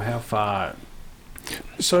ahead, or how far?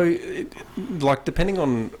 So, depending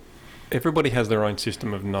on... Everybody has their own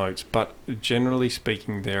system of notes, but generally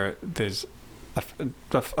speaking, there's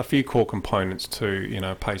a few core components to,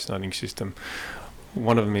 a pace noting system.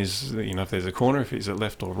 One of them is, if there's a corner, if it's at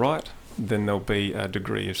left or right, then there'll be a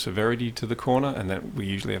degree of severity to the corner, and that we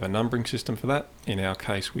usually have a numbering system for that. In our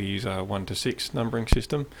case, we use a 1 to 6 numbering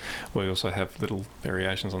system. We also have little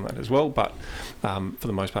variations on that as well, but for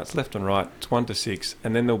the most part, it's left and right. It's 1 to 6,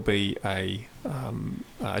 and then there'll be a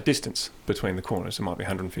distance between the corners. It might be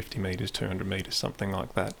 150 metres, 200 metres, something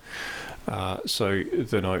like that. So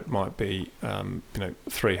the note might be,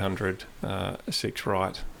 300, 6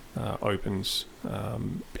 right. Opens,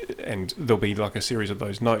 and there'll be like a series of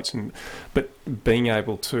those notes, but being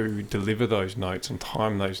able to deliver those notes and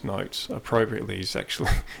time those notes appropriately is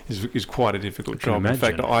actually is quite a difficult job. In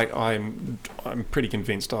fact, I'm pretty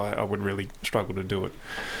convinced I would really struggle to do it.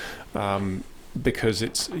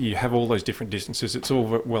 Because you have all those different distances. It's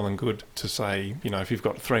all well and good to say, if you've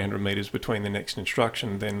got 300 metres between the next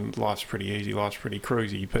instruction, then life's pretty easy, life's pretty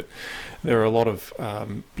cruisy. But there are a lot of,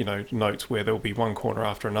 notes where there'll be one corner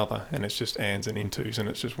after another, and it's just ands and intos, and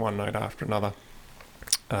it's just one note after another.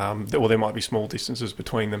 Or there might be small distances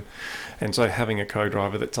between them. And so having a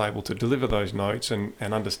co-driver that's able to deliver those notes and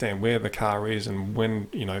understand where the car is and when,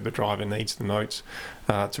 the driver needs the notes,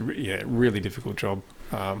 it's a really difficult job.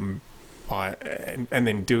 And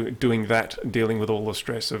then doing that, dealing with all the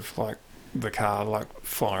stress of the car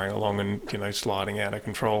flying along and sliding out of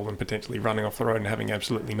control and potentially running off the road and having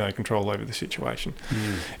absolutely no control over the situation.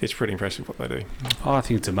 It's pretty impressive what they do. Oh, I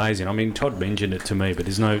think it's amazing. I mean, Todd mentioned it to me, but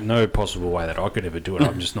there's no possible way that I could ever do it.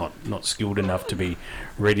 I'm just not skilled enough to be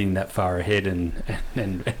reading that far ahead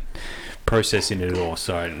and processing it all.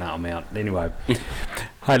 So no, I'm out. Anyway,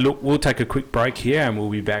 hey, look, we'll take a quick break here and we'll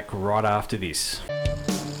be back right after this.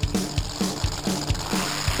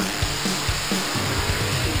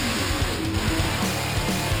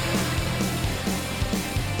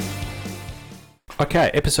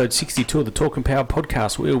 Okay, episode 62 of the Talk and Power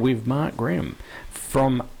podcast. We're with Mark Graham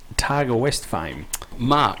from Targa West fame.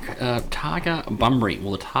 Mark, Targa Bunbury.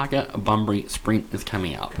 Well, the Targa Bunbury Sprint is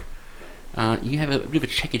coming up. You have a bit of a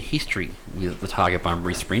checkered history with the Targa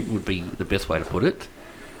Bunbury Sprint, would be the best way to put it.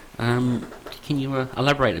 Can you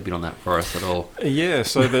elaborate a bit on that for us at all? Yeah,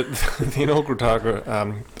 so the inaugural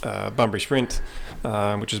Targa Bunbury Sprint,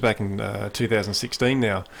 which is back in 2016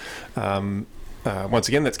 now, once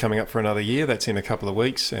again, that's coming up for another year. That's in a couple of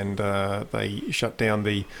weeks, and they shut down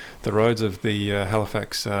the roads of the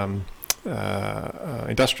Halifax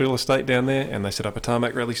industrial estate down there, and they set up a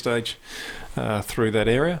tarmac rally stage through that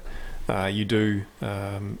area. You do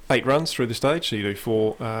 8 runs through the stage, so you do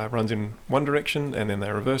 4 runs in one direction, and then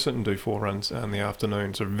they reverse it and do 4 runs in the afternoon.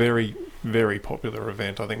 It's a very, very popular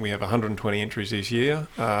event. I think we have 120 entries this year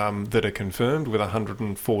that are confirmed, with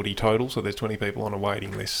 140 total, so there's 20 people on a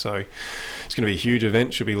waiting list. So it's going to be a huge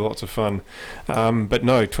event, should be lots of fun. But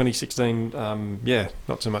no, 2016,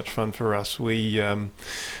 not so much fun for us. We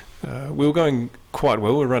were going quite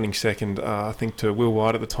well. We were running second, I think, to Will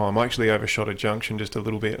White at the time. I actually overshot a junction just a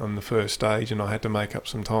little bit on the first stage, and I had to make up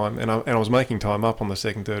some time. And I was making time up on the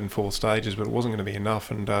second, third, and fourth stages, but it wasn't going to be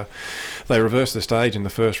enough. And they reversed the stage in the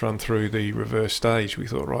first run through the reverse stage. We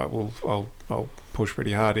thought, right, well, I'll push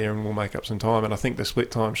pretty hard here, and we'll make up some time. And I think the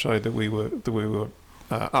split time showed that we were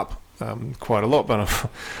up quite a lot, but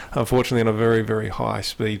unfortunately on a very, very high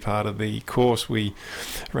speed part of the course we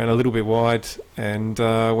ran a little bit wide and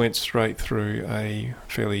went straight through a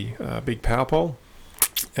fairly big power pole,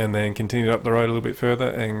 and then continued up the road a little bit further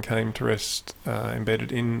and came to rest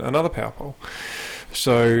embedded in another power pole.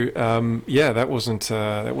 So that wasn't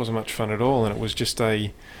much fun at all, and it was just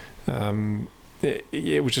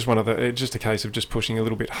it was just a case of just pushing a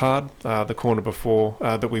little bit hard. The corner before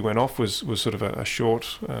that we went off was sort of a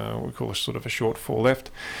short, we call it sort of a short 4 left,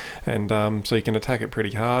 and so you can attack it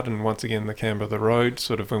pretty hard. And once again, the camber of the road,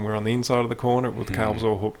 sort of when we're on the inside of the corner, with the cables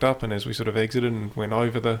all hooked up, and as we sort of exited and went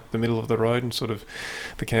over the middle of the road, and sort of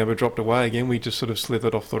the camber dropped away again, we just sort of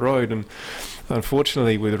slithered off the road. And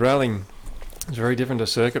unfortunately, with rallying It's very different to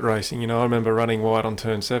circuit racing. I remember running wide on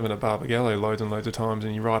turn 7 at Barbagallo loads and loads of times,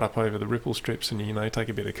 and you ride up over the ripple strips and, take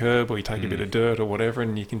a bit of curb or you take a bit of dirt or whatever,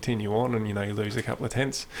 and you continue on and, you lose a couple of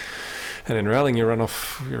tenths. And in rallying, you run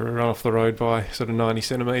off the road by sort of 90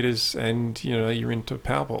 centimetres and, you're into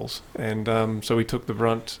power balls. And so we took the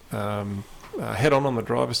brunt head on the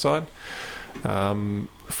driver's side.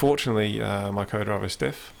 Fortunately, my co-driver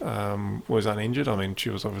Steph was uninjured. I mean, she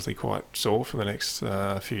was obviously quite sore for the next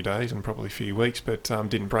few days and probably a few weeks, but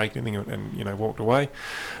didn't break anything and walked away.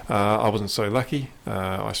 I wasn't so lucky.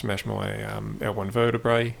 I smashed my L1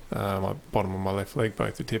 vertebrae. My bottom of my left leg,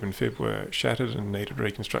 both the tib and fib, were shattered and needed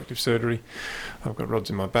reconstructive surgery. I've got rods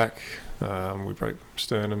in my back. We broke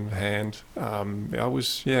sternum, hand. I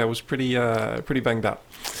was pretty banged up.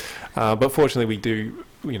 But fortunately,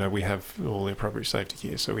 we have all the appropriate safety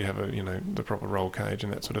gear, so we have the proper roll cage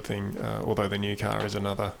and that sort of thing, although the new car is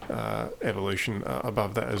another evolution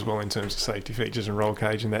above that as well in terms of safety features and roll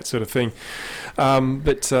cage and that sort of thing.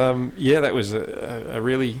 That was a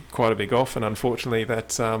really quite a big off, and unfortunately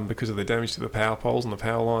that because of the damage to the power poles and the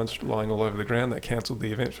power lines lying all over the ground, that cancelled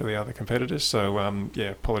the event for the other competitors. So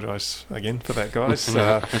apologise again for that, guys, from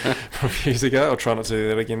a few years ago. I'll try not to do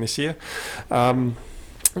that again this year.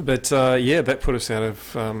 But that put us out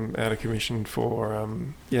of commission for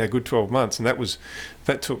a good 12 months, and it was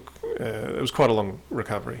quite a long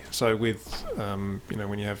recovery. So with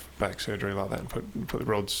when you have back surgery like that and put the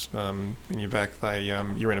rods in your back,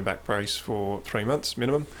 you're in a back brace for 3 months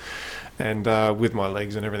minimum. And with my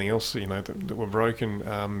legs and everything else, that were broken,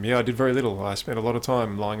 I did very little. I spent a lot of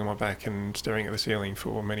time lying on my back and staring at the ceiling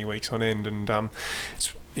for many weeks on end. And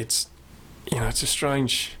it's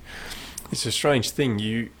a strange thing.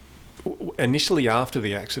 You initially after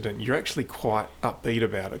the accident, you're actually quite upbeat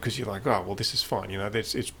about it because you're like, oh well, this is fine.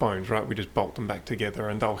 It's bones, right? We just bolt them back together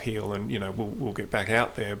and they'll heal, and we'll get back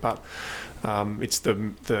out there. But it's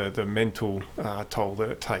the mental toll that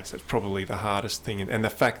it takes that's probably the hardest thing, and the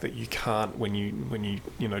fact that you can't when you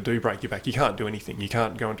do break your back, you can't do anything. You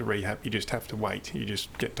can't go into rehab. You just have to wait. You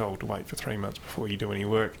just get told to wait for 3 months before you do any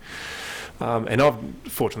work. And I've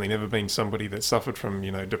fortunately never been somebody that suffered from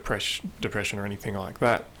depression or anything like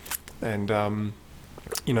that. And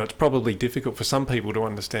it's probably difficult for some people to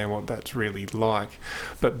understand what that's really like.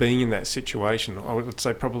 But being in that situation, I would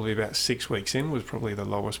say probably about 6 weeks in was probably the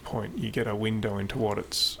lowest point. You get a window into what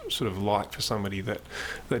it's sort of like for somebody that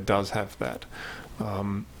does have that.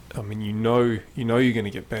 I mean, you're going to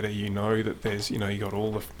get better. That there's, you got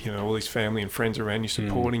all the, all these family and friends around you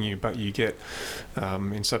supporting you, but you get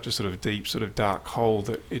in such a sort of deep, sort of dark hole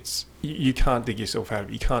that you can't dig yourself out of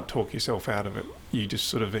it. You can't talk yourself out of it. You just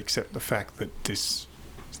sort of accept the fact that this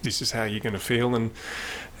is how you're going to feel, and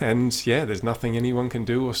there's nothing anyone can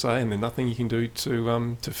do or say, and there's nothing you can do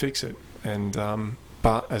to fix it. And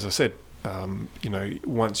but as I said,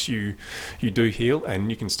 once you do heal and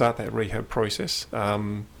you can start that rehab process,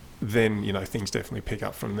 then things definitely pick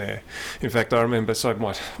up from there. In fact, I remember, so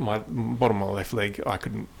my bottom of my left leg, I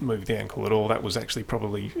couldn't move the ankle at all. That was actually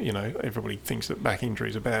probably, everybody thinks that back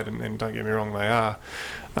injuries are bad, and don't get me wrong, they are.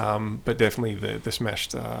 But definitely the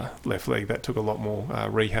smashed left leg, that took a lot more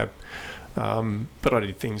rehab. But I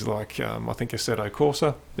did things like, I think Assetto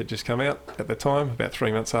Corsa that just come out at the time, about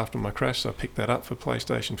 3 months after my crash. So I picked that up for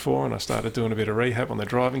PlayStation 4 and I started doing a bit of rehab on the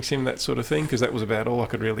driving sim, that sort of thing, because that was about all I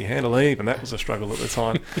could really handle. Even that was a struggle at the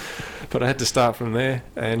time. But I had to start from there.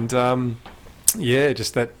 And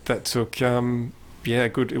just that took,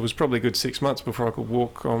 it was probably a good 6 months before I could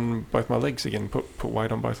walk on both my legs again, put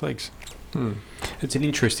weight on both legs. It's an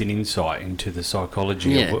interesting insight into the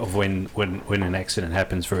psychology of when an accident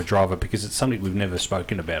happens for a driver, because it's something we've never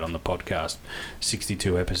spoken about on the podcast,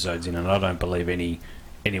 62 episodes in, and I don't believe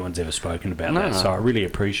anyone's ever spoken about that. So I really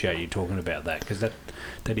appreciate you talking about that, because that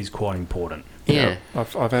is quite important. Yeah.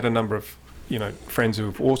 I've had a number of friends who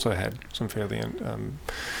have also had some fairly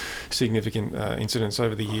significant incidents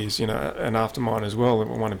over the years, and after mine as well.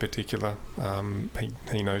 One in particular,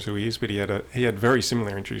 he knows who he is, but he had very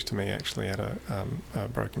similar injuries to me. Actually, had a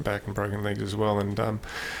broken back and broken legs as well, and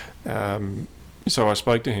so I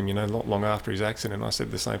spoke to him, not long after his accident. I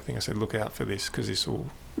said the same thing. I said, look out for this, because this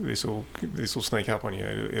will sneak up on you.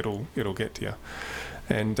 It'll get to you,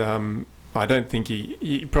 and I don't think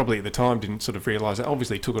he probably at the time didn't sort of realise that.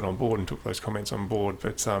 Obviously, he took it on board and took those comments on board.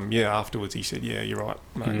 But afterwards he said, "Yeah, you're right.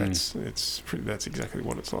 No, that's exactly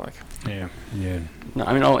what it's like." Yeah. No,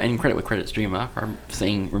 I mean, and credit where credit's due, Mark. I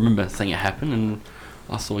remember seeing it happen, and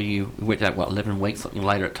I saw you worked out 11 weeks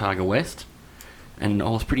later at Targa West, and I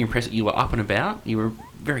was pretty impressed that you were up and about. You were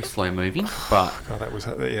very slow moving, but God, that was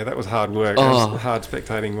hard work. Oh. That was hard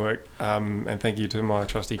spectating work. And thank you to my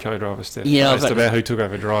trusty co-driver Steph, Yeah, who took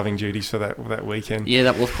over driving duties for that weekend. yeah,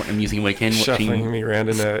 that was quite an amusing weekend. Shuffling Watching me around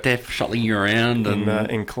in Steph shuttling you around,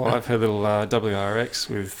 and in Clive, her little WRX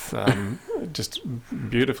with just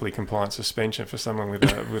beautifully compliant suspension for someone with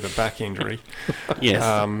a back injury. yes,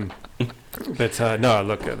 But no,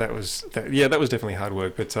 look, that was definitely hard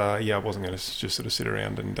work. But I wasn't going to just sort of sit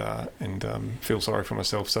around and feel sorry for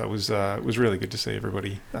myself. So it was really good to see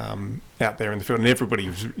everybody out there in the field, and everybody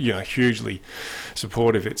was hugely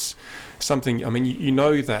supportive. It's something. I mean, you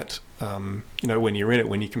know that when you're in it,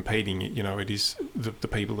 when you're competing, it is the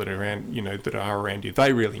people that are around, that are around you.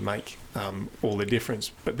 They really make all the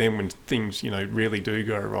difference. But then when things really do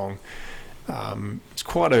go wrong, it's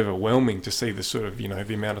quite overwhelming to see the sort of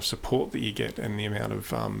the amount of support that you get, and the amount of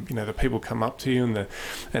the people come up to you,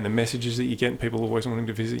 and the messages that you get, and people always wanting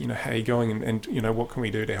to visit, how are you going, and what can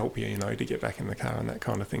we do to help you, to get back in the car and that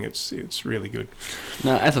kind of thing. It's really good.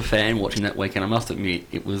 now as a fan watching that weekend, I must admit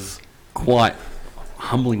it was quite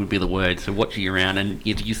humbling would be the word. So watching you around, and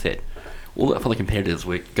as you said, all the other competitors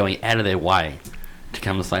were going out of their way to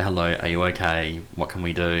come and say hello. Are you okay? What can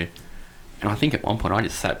we do? And I think at one point I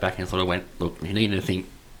just sat back and sort of went, look, if you need anything,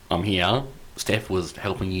 I'm here. Steph was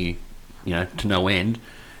helping you, to no end.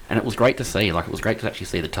 And it was great to see. Like, it was great to actually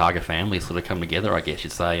see the Targa family sort of come together, I guess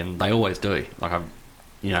you'd say. And they always do. Like, I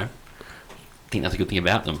think that's a good thing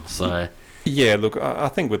about them. So Yeah, look, I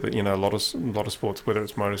think with a lot of sports, whether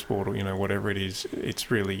it's motorsport or whatever it is, it's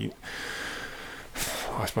really,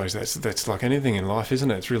 I suppose that's like anything in life, isn't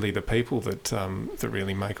it? It's really the people that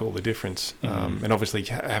really make all the difference. And obviously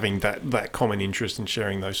having that common interest and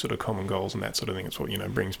sharing those sort of common goals and that sort of thing, it's what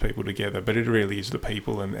brings people together. But it really is the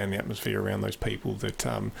people and the atmosphere around those people that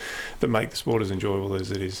make the sport as enjoyable as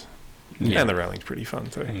it is. Yeah. And the rallying's pretty fun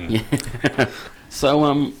too. yeah.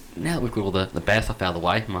 So now that we've got all the bad stuff out of the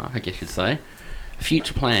way, Mark, I guess you'd say,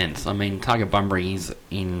 future plans. I mean, Targa Bunbury is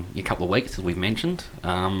in a couple of weeks, as we've mentioned.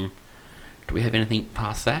 Do we have anything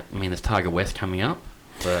past that? I mean, there's Targa West coming up,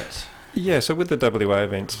 but Yeah, so with the WA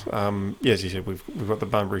event, as you said, we've got the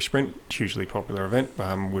Bunbury Sprint, hugely popular event.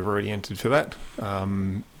 We've already entered for that.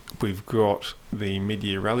 We've got the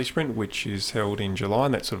Mid-Year Rally Sprint, which is held in July,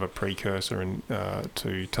 and that's sort of a precursor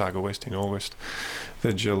to Targa West in August.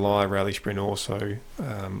 The July Rally Sprint also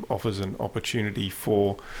offers an opportunity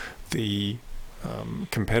for the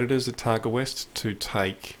competitors at Targa West to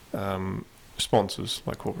take sponsors,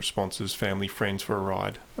 like corporate sponsors, family, friends, for a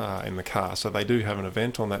ride in the car. So they do have an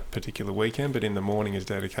event on that particular weekend, but in the morning is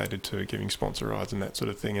dedicated to giving sponsor rides and that sort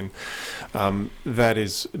of thing. And that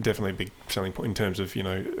is definitely a big selling point in terms of,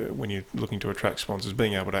 when you're looking to attract sponsors,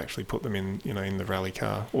 being able to actually put them in, in the rally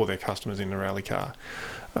car, or their customers in the rally car.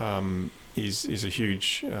 Is a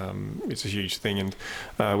huge it's a huge thing, and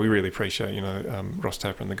we really appreciate Ross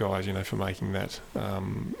Tapper and the guys for making that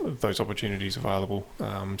those opportunities available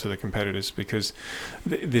to the competitors, because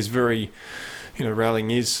there's very rallying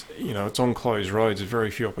is it's on closed roads. There's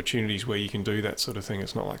very few opportunities where you can do that sort of thing.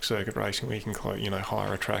 It's not like circuit racing where you can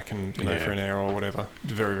hire a track and for an hour or whatever.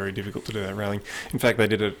 It's very, very difficult to do that rallying. In fact, they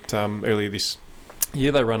did it earlier this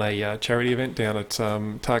year. They run a charity event down at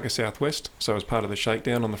Targa Southwest. So as part of the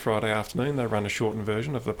shakedown on the Friday afternoon, they run a shortened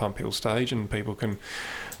version of the Pump Hill stage, and people can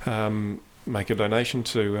make a donation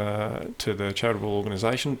to the charitable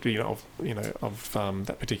organisation of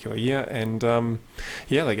that particular year, and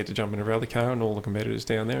they get to jump in a rally car and all the competitors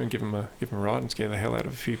down there and give them a ride and scare the hell out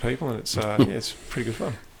of a few people, and it's it's pretty good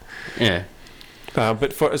fun. yeah.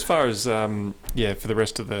 But as far as for the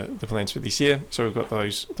rest of the plans for this year, so we've got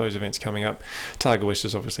those events coming up. Targa West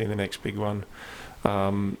is obviously the next big one.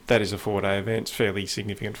 That is a 4-day event, fairly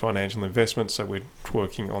significant financial investment, so we're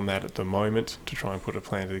working on that at the moment to try and put a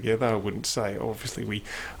plan together. I wouldn't say, obviously,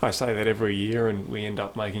 I say that every year and we end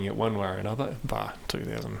up making it one way or another, bar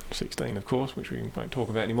 2016, of course, which we won't talk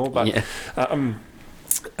about anymore. But look,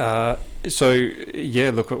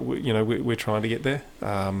 we're trying to get there.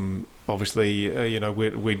 Obviously,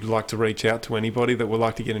 we'd like to reach out to anybody that would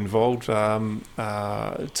like to get involved to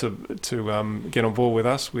get on board with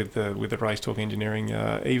us with the Race Talk Engineering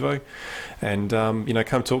Evo, and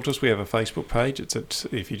come talk to us. We have a Facebook page. It's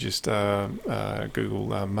if you just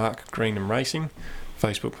Google Mark Greenham Racing,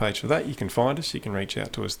 Facebook page for that, you can find us. You can reach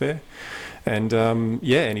out to us there, and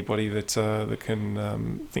anybody that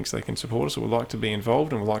can thinks they can support us or would like to be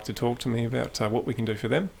involved and would like to talk to me about what we can do for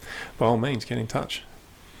them, by all means, get in touch.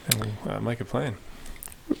 And we'll make a plan.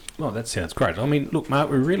 Well, that sounds great. I mean, look, Mark,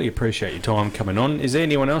 we really appreciate your time coming on. Is there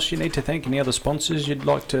anyone else you need to thank? Any other sponsors you'd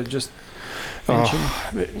like to just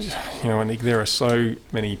mention? Nick, there are so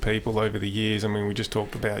many people over the years. I mean, we just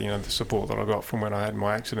talked about, the support that I got from when I had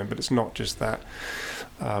my accident, but it's not just that.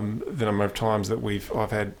 The number of times that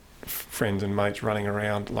I've had friends and mates running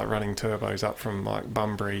around, like running turbos up from like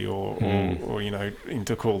Bunbury or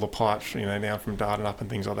into Call the Pipes, now from Darden up and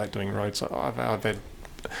things like that, doing roads. So I've had,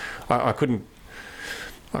 I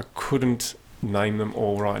couldn't name them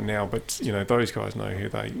all right now, but those guys know who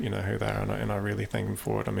they are, and I really thank them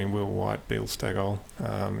for it. I mean, Will White, Bill Stagall,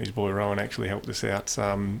 his boy Rowan actually helped us out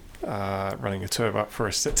running a turbo up for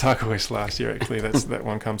us at Targa West last year. Actually, that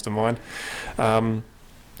one comes to mind.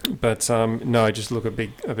 But no, just look, a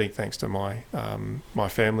big thanks to my my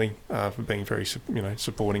family for being very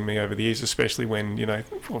supporting me over the years, especially when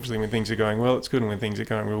obviously when things are going well, it's good, and when things are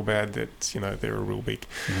going real bad, that's they're a really big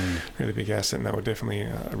asset, and they were definitely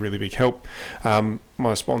a really big help.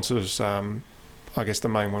 My sponsors, I guess the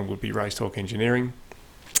main one would be Race Talk Engineering.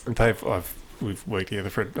 We've worked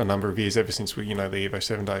together for a number of years, ever since the Evo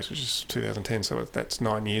 7 days, which is 2010, so that's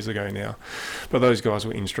 9 years ago now. But those guys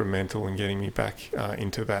were instrumental in getting me back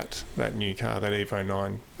into that new car, that Evo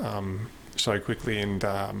 9, so quickly, and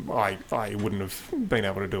I wouldn't have been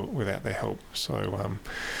able to do it without their help. So,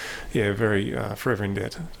 very forever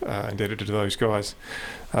indebted to those guys.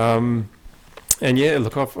 And yeah,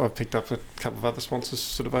 look, I've picked up a couple of other sponsors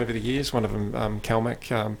sort of over the years. One of them, Calmac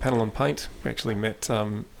Panel and Paint. We actually met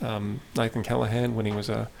Nathan Callahan when he was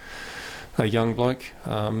a young bloke.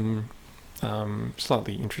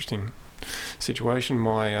 Slightly interesting situation.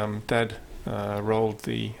 My dad rolled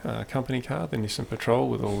the company car, the Nissan Patrol,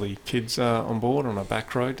 with all the kids on board on a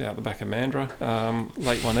back road out the back of Mandurah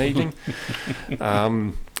late one evening.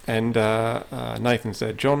 And Nathan's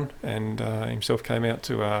dad, John, and himself came out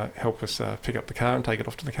to help us pick up the car and take it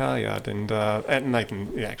off to the car yard. And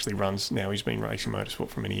Nathan actually runs now. He's been racing motorsport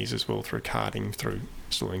for many years as well, through karting, through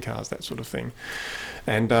saloon cars, that sort of thing.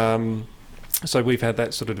 And so we've had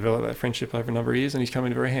that sort of develop that friendship over a number of years, and he's come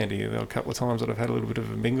in very handy. There were a couple of times that I've had a little bit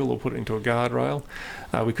of a mingle or put it into a guardrail.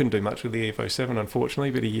 We couldn't do much with the Evo 7, unfortunately,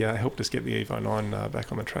 but he helped us get the Evo 9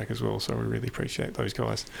 back on the track as well. So we really appreciate those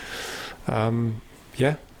guys.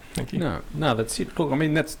 Yeah. Thank you. No, that's it. Look, I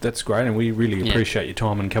mean, that's great, and we really appreciate your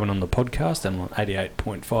time and coming on the podcast, and on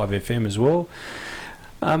 88.5 FM as well.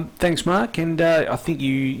 Thanks, Mark, and I think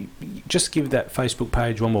you just give that Facebook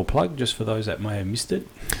page one more plug, just for those that may have missed it.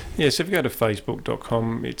 Yes, if you go to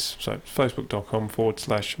facebook.com, it's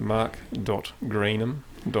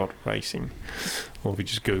facebook.com/mark.greenham.racing, or if you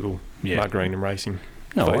just Google Mark Greenham Racing,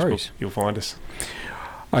 no Facebook, worries, you'll find us.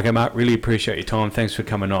 Okay, Mark, really appreciate your time. Thanks for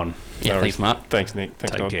coming on. Yeah, thanks, Mark. Thanks, Nick.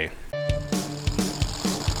 Thanks, Take Todd. care.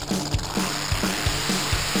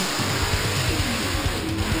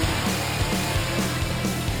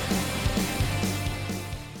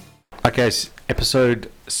 Okay, episode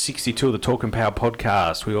 62 of the Talk and Power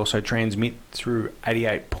podcast. We also transmit through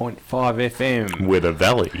 88.5 FM. Where the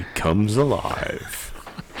valley comes alive.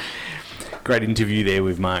 Great interview there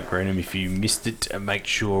with Mark Greenham. If you missed it, make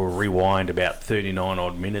sure rewind about 39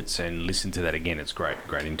 odd minutes and listen to that again. It's great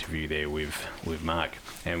interview there with Mark,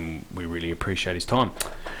 and we really appreciate his time.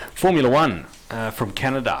 Formula One from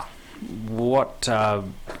Canada. What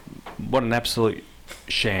an absolute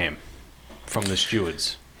sham from the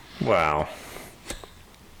stewards. Wow.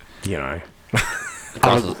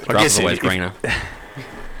 Grass is always greener.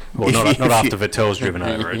 Well, not after Vettel's driven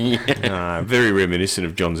over it. Very reminiscent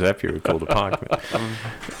of John Zapier who called the park.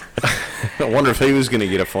 I wonder if he was going to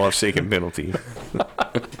get a 5-second penalty.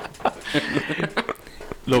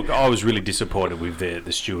 Look, I was really disappointed with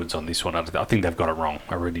the stewards on this one. I think they've got it wrong.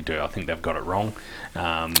 I really do. I think they've got it wrong.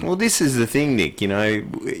 Well, this is the thing, Nick.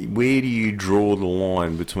 Where do you draw the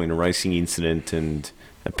line between a racing incident and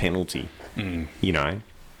a penalty?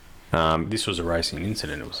 This was a racing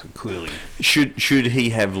incident. It was clearly... Should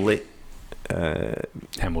he have let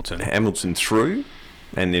Hamilton through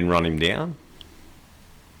and then run him down?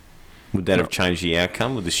 Would that have changed the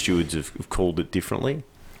outcome? Would the stewards have called it differently?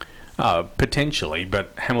 Potentially,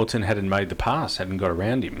 but Hamilton hadn't made the pass, hadn't got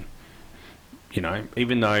around him.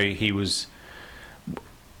 Even though he was...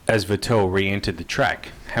 As Vettel re-entered the track,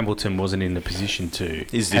 Hamilton wasn't in the position to...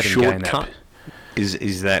 Is the shortcut...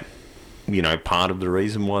 Is that... part of the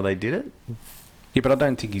reason why they did it? Yeah, but I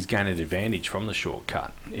don't think he's gained an advantage from the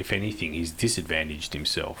shortcut. If anything, he's disadvantaged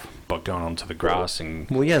himself by going onto the grass and...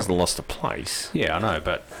 Well, he hasn't lost a place. Yeah, I know,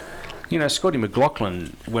 but... Scotty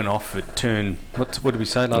McLaughlin went off at turn... What did we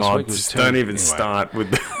say last week? It was don't even start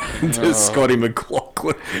with the Scotty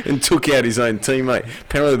McLaughlin and took out his own teammate.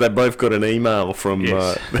 Apparently they both got an email from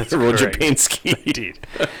Roger Penske. They did.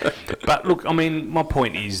 But look, I mean, my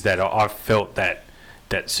point is that I felt that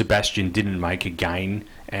Sebastian didn't make a gain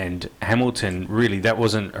And Hamilton, really, that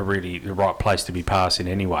wasn't really the right place to be passing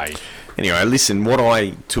anyway. Anyway, listen, what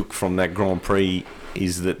I took from that Grand Prix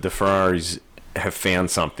is that the Ferraris have found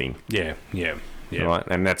something. Yeah. Right,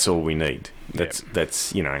 and that's all we need. That's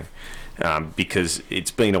because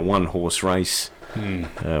it's been a one-horse race,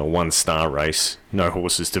 one-star race, no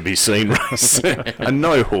horses to be seen race, a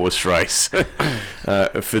no-horse race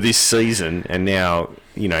for this season, and now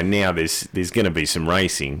there's going to be some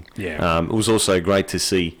racing. Yeah. It was also great to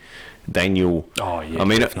see Daniel. Oh yeah, I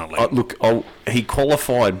mean, definitely. he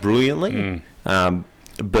qualified brilliantly,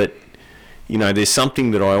 but there's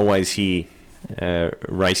something that I always hear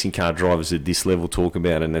racing car drivers at this level talk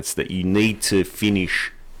about, and that's that you need to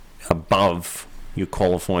finish above your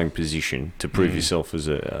qualifying position to prove yourself as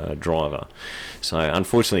a driver. So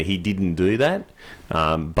unfortunately he didn't do that,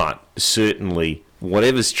 but certainly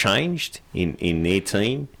whatever's changed in their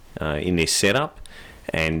team, in their setup,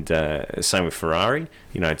 and same with Ferrari,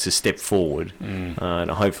 it's a step forward,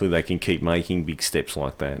 and hopefully they can keep making big steps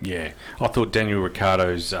like that. Yeah, I thought Daniel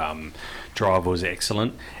Ricciardo's drive was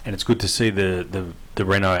excellent, and it's good to see the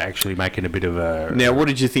Renault actually making a bit of a... Now, what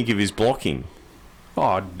did you think of his blocking? Oh,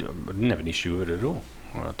 I didn't have an issue with it at all.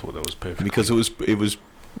 I thought that was perfect. Because it was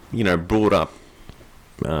brought up,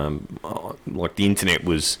 like the internet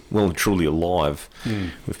was well and truly alive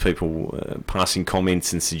with people passing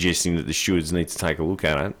comments and suggesting that the stewards need to take a look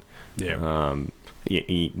at it. Yeah.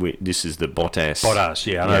 This is the Bottas. Bottas,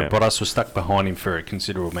 yeah, I know. Yeah. Bottas was stuck behind him for a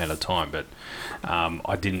considerable amount of time, but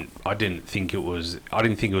I didn't think it was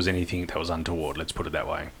anything that was untoward. Let's put it that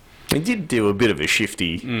way. He did do a bit of a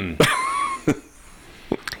shifty.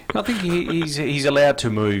 I think he's allowed to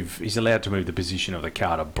move. He's allowed to move the position of the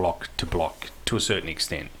car to block to a certain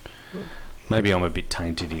extent. Maybe I'm a bit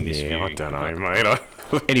tainted in this view. I don't know, mate.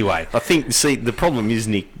 Anyway, I think the problem is,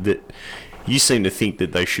 Nick, that you seem to think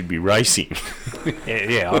that they should be racing.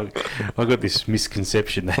 I got this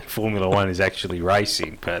misconception that Formula One is actually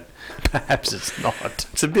racing, but perhaps it's not.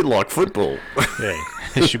 It's a bit like football. Yeah,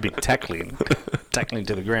 it should be tackling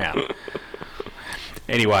to the ground.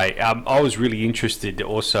 Anyway, I was really interested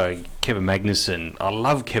also, Kevin Magnussen. I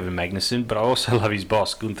love Kevin Magnussen, but I also love his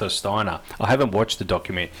boss, Gunther Steiner. I haven't watched the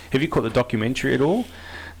documentary. Have you caught the documentary at all?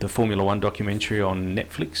 The Formula One documentary on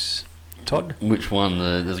Netflix, Todd? Which one?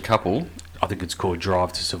 There's a couple. I think it's called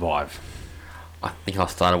Drive to Survive. I think I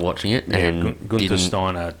started watching it and Gunther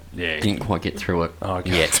Steiner didn't quite get through it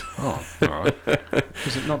yet. Oh, all right.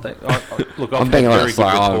 Is it not that? Look, I've I'm had being very honest,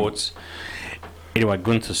 good reports. Anyway,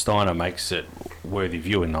 Gunther Steiner makes it worthy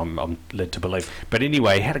viewing, I'm led to believe. But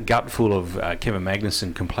anyway, he had a gut full of Kevin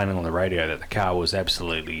Magnussen complaining on the radio that the car was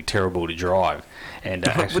absolutely terrible to drive. And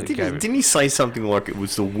didn't he say something like it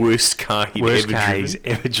was the worst car he's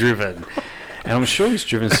ever driven? And I'm sure he's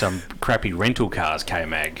driven some crappy rental cars,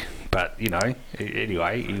 K-Mag. But,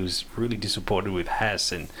 anyway, he was really disappointed with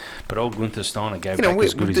Haas. But old Gunther Steiner gave back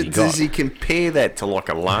as good as he got. Does he compare that to like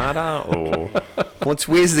a Lada? Or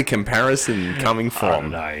where's the comparison coming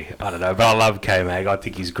from? I don't know. But I love K-Mag. I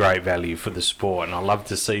think he's great value for the sport. And I love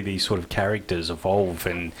to see these sort of characters evolve.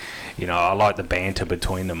 And, I like the banter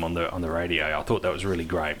between them on the radio. I thought that was really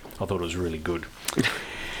great. I thought it was really good.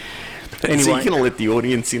 Anyway, so you going to let the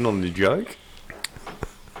audience in on the joke?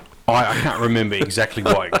 I can't remember exactly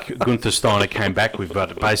what Gunther Steiner came back with,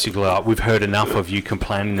 but basically we've heard enough of you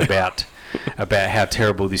complaining about how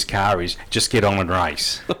terrible this car is. Just get on and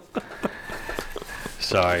race.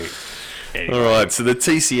 So, anyway. All right. So the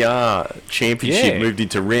TCR Championship moved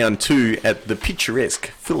into round 2 at the picturesque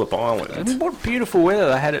Phillip Island. I mean, what beautiful weather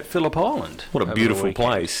they had at Phillip Island. What a beautiful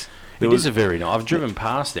place. It is a very nice. I've driven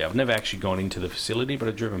past there. I've never actually gone into the facility, but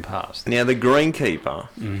I've driven past. Now the greenkeeper,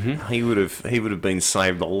 he would have been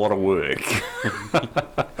saved a lot of work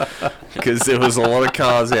because there was a lot of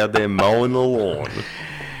cars out there mowing the lawn.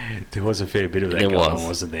 There was a fair bit of that going on,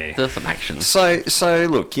 wasn't there? There's some action. So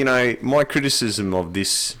look, my criticism of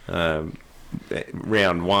this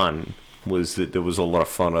round 1 was that there was a lot of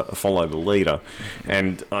fun to follow the leader,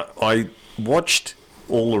 and I watched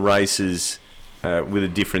all the races. With a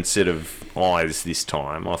different set of eyes this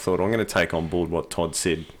time. I thought I'm going to take on board what Todd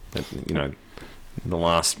said, the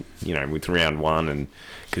last, with round 1, and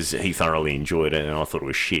because he thoroughly enjoyed it and I thought it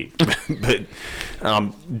was shit. But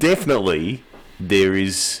definitely there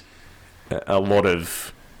is a lot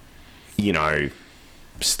of,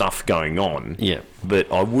 stuff going on. Yeah.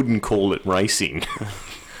 But I wouldn't call it racing.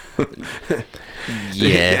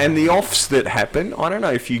 Yeah. And the offs that happen, I don't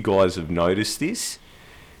know if you guys have noticed this.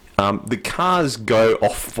 The cars go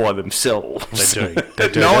off by themselves. They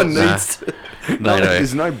do. No one needs to.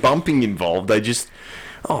 There's no bumping involved. They just,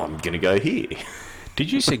 I'm going to go here.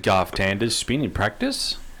 Did you see Garth Tanders spin in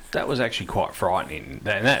practice? That was actually quite frightening.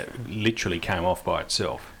 And that literally came off by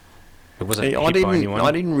itself. It wasn't hit I by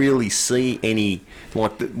anyone. didn't really see any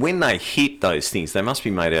when they hit those things. They must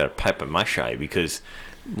be made out of paper mache because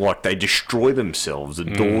they destroy themselves. The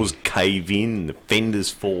doors cave in, the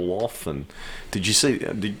fenders fall off. And did you see?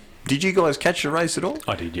 Did you guys catch the race at all?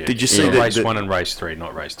 I did, yeah. Did you see race 1 and race 3,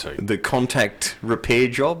 not race 2? The contact repair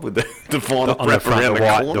job with the final On the wrap front,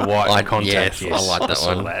 around the corner? the white contact. Yes, I like that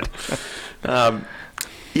saw one. that.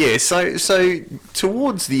 Yeah, so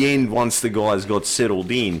towards the end, once the guys got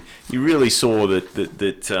settled in, you really saw that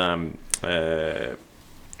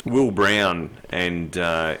Will Brown and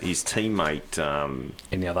his teammate,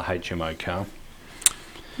 In the other HMO car.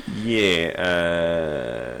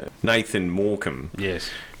 Nathan Morecambe. Yes.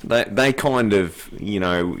 They kind of,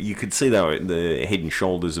 you could see they were the head and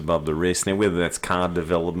shoulders above the rest. Now, whether that's car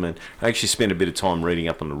development, I actually spent a bit of time reading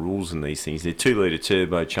up on the rules in these things. They're 2-litre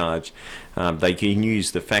turbocharged. They can use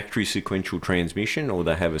the factory sequential transmission, or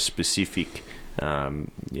they have a specific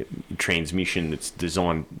transmission that's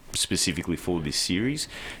designed specifically for this series.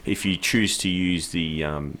 If you choose to use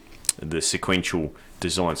the sequential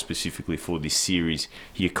design specifically for this series,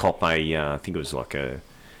 you cop I think it was like a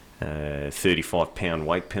 35-pound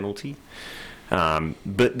weight penalty.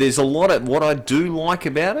 But there's a lot of what I do like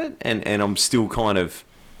about it, and I'm still kind of,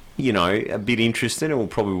 a bit interested, and we'll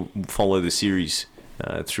probably follow the series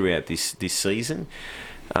throughout this season.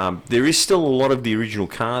 There is still a lot of the original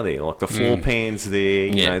car there, like the floor pans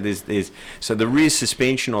there. There's so the rear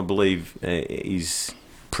suspension, I believe, is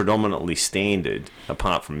predominantly standard,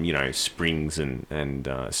 apart from springs and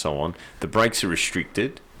so on. The brakes are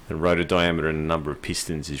restricted. The rotor diameter and the number of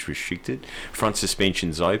pistons is restricted. Front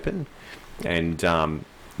suspension's open, and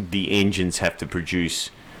the engines have to produce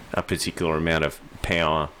a particular amount of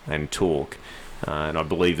power and torque. And I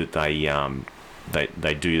believe that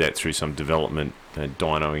they do that through some development,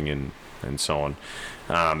 dynoing and so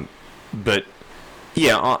on. But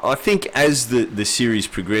yeah, I think as the series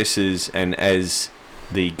progresses and as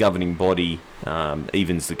the governing body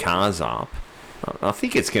evens the cars up, I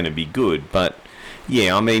think it's going to be good. But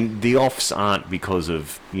yeah, I mean, the offs aren't because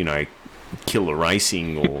of, killer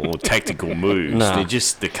racing or tactical moves. No. They're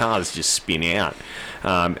just, the cars just spin out.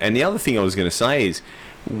 And the other thing I was going to say is,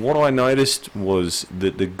 what I noticed was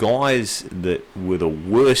that the guys that were the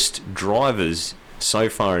worst drivers so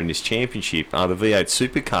far in this championship are the V8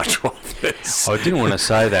 supercar drivers. I didn't want to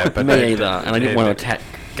say that, but Me either, and I didn't want to attack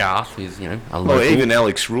Garth with, a Well, local. even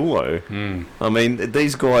Alex Rullo. I mean,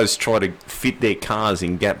 these guys try to fit their cars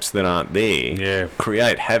in gaps that aren't there. Yeah.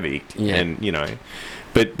 Create havoc, Yeah. and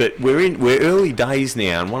but we're early days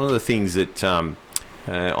now, and one of the things that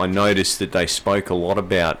I noticed that they spoke a lot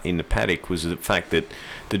about in the paddock was the fact that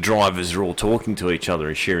the drivers are all talking to each other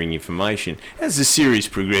and sharing information. As the series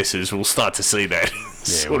progresses, we'll start to see that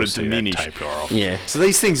sort of diminish. Taper off. Yeah. So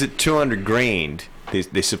these things at 200 grand,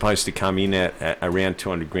 they're supposed to come in at around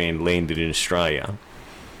 200 grand landed in Australia,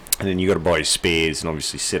 and then you got to buy your spares and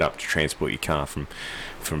obviously set up to transport your car from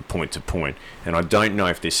point to point. And I don't know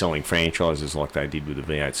if they're selling franchises like they did with the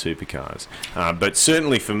V8 supercars, but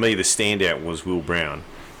certainly for me the standout was Will Brown.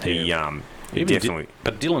 He definitely.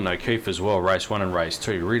 But Dylan O'Keefe as well, race 1 and race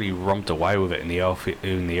 2, really romped away with it in the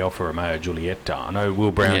Alfa Romeo Giulietta. I know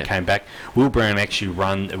Will Brown came back. Will Brown actually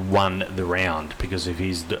won the round because of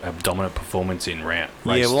his dominant performance in race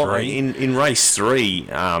 3. In race 3,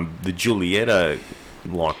 the Giulietta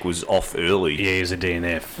was off early. Yeah, he was a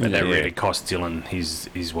DNF, and that really cost Dylan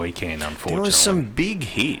his weekend, unfortunately. There was some big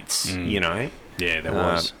hits, Yeah, there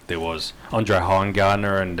was. Andre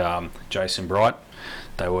Heimgartner and Jason Bright.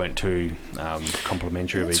 They weren't too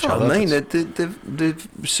complimentary of each other. I mean, the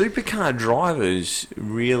supercar drivers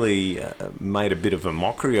really made a bit of a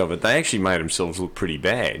mockery of it. They actually made themselves look pretty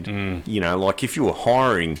bad. Like if you were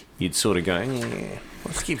hiring, you'd sort of go, yeah,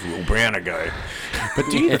 let's give Will Brown a go. But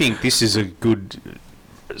do you think this is a good...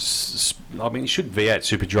 I mean, should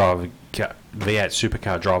V8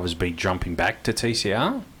 supercar drivers be jumping back to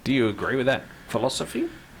TCR? Do you agree with that philosophy?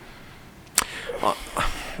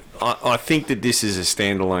 I think that this is a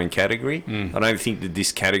standalone category. I don't think that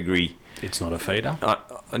this category... It's not a feeder?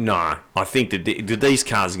 No. I think that these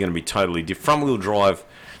cars are going to be totally different. Front-wheel drive...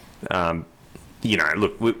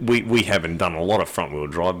 look, we haven't done a lot of front-wheel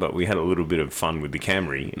drive, but we had a little bit of fun with the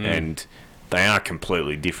Camry, and they are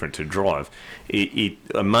completely different to drive. It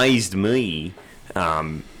amazed me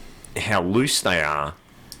how loose they are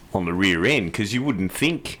on the rear end, because you wouldn't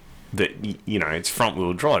think that, it's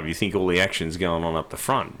front-wheel drive. You think all the action's going on up the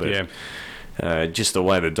front, but just the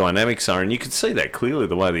way the dynamics are, and you could see that clearly,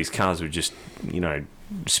 the way these cars were just,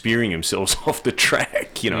 spearing themselves off the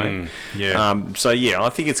track, you know. So I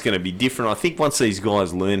think it's going to be different. I think once these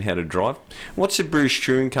guys learn how to drive, watch the British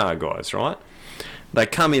touring car guys, right? They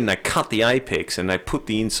come in, they cut the apex, and they put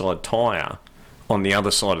the inside tyre on the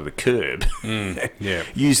other side of the curb.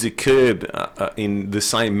 Use the curb in the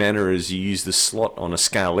same manner as you use the slot on a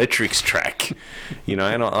Scalextric track, you know.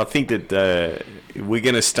 And I think that we're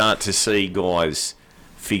going to start to see guys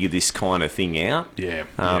figure this kind of thing out.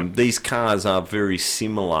 These cars are very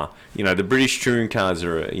similar. You know, the British touring cars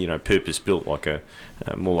are, purpose built like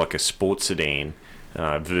more like a sports sedan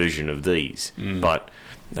version of these. But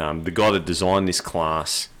the guy that designed this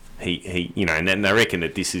class, he and they reckon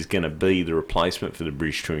that this is going to be the replacement for the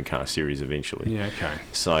British touring car series eventually.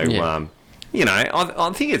 So,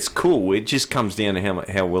 I think it's cool. It just comes down to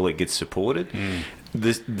how well it gets supported.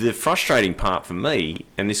 The frustrating part for me,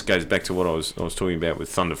 and this goes back to what I was talking about with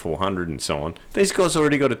Thunder 400 and so on, these guys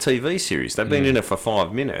already got a TV series. They've been in it for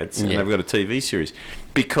 5 minutes, and they've got a TV series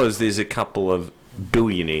because there's a couple of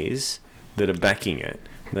billionaires that are backing it.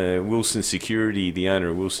 The Wilson Security, the owner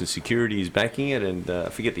of Wilson Security, is backing it, and I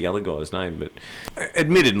forget the other guy's name, but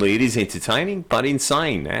admittedly it is entertaining. But in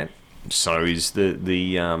saying that, so is the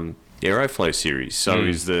Aeroflow series. So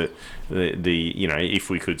is the if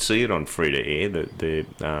we could see it on free to air, the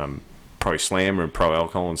Pro Slammer and Pro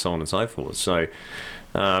Alcohol and so on and so forth. So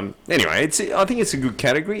anyway, I think it's a good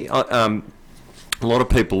category. A lot of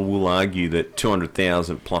people will argue that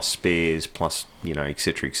 200,000 plus spares plus et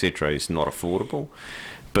cetera, is not affordable.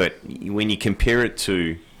 But when you compare it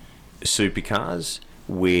to supercars,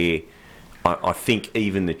 where I think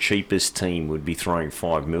even the cheapest team would be throwing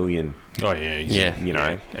 $5 million. Oh yeah,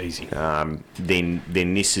 easy. Easy.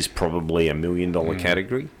 Then this is probably $1 million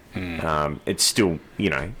category. It's still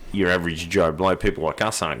your average Joe Blow. People like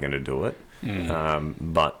us aren't going to do it.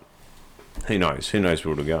 But who knows? Who knows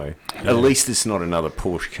where it'll go? At least it's not another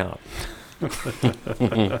Porsche Cup.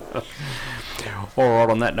 All right,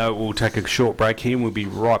 on that note, we'll take a short break here and we'll be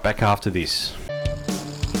right back after this.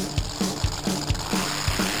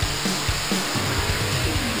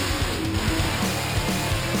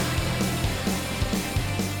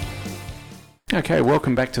 Okay,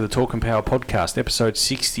 welcome back to the Talk and Power podcast, episode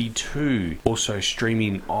 62. Also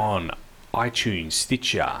streaming on iTunes,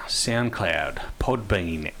 Stitcher, SoundCloud,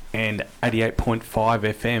 Podbean, and 88.5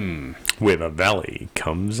 FM. Where the valley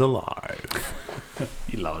comes alive.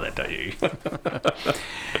 You love that, don't you?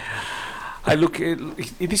 Hey, look,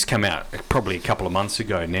 this came out probably a couple of months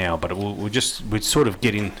ago now, but we're sort of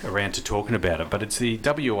getting around to talking about it. But it's the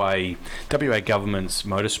WA government's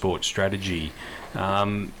motorsport strategy,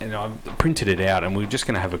 and I've printed it out, and we're just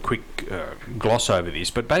going to have a quick gloss over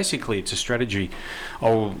this. But basically, it's a strategy.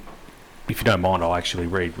 If you don't mind, I'll actually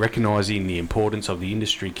read. Recognising the importance of the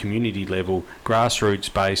industry community level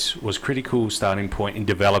grassroots base was critical starting point in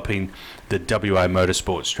developing the WA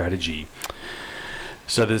motorsport strategy.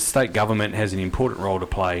 So the state government has an important role to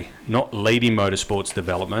play, not leading motorsports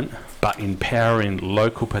development, but empowering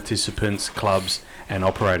local participants, clubs and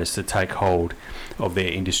operators to take hold of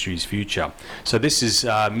their industry's future. So this is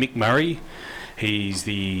Mick Murray. He's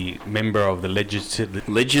the member of the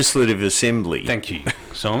Legislative Assembly. Thank you,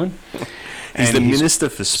 Simon. He's the Minister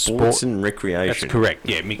for Sports and Recreation. That's correct,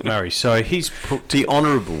 yeah, Mick Murray. So he's put... The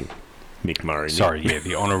Honourable Mick Murray. Sorry, yeah,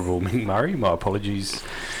 the Honourable Mick Murray. My apologies,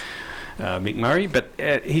 Mick Murray. But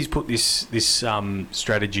he's put this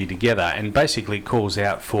strategy together and basically calls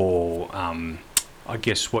out for, I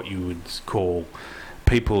guess, what you would call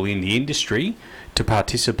people in the industry to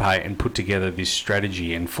participate and put together this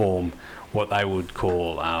strategy and form what they would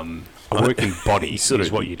call a working body,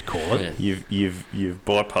 is what you'd call it. Yeah. You've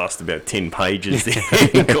bypassed about 10 pages there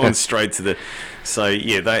and gone straight to the... So,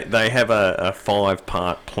 yeah, they have a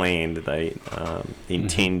 5-part plan that they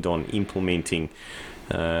intend on implementing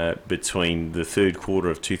between the third quarter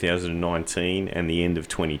of 2019 and the end of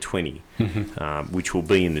 2020, which will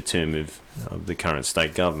be in the term of the current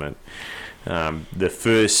state government. The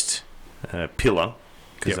first pillar,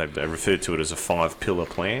 because they referred to it as a 5-pillar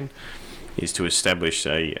plan, is to establish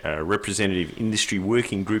a representative industry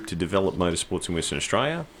working group to develop motorsports in Western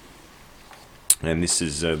Australia. And this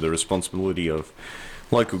is the responsibility of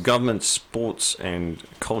local governments, sports and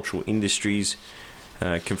cultural industries,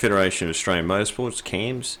 Confederation of Australian Motorsports,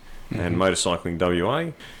 CAMS, and Motorcycling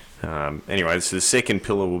WA. Anyway, so the second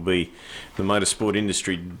pillar will be the motorsport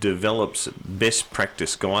industry develops best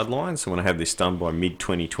practice guidelines. I want to have this done by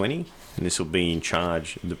mid-2020, and this will be in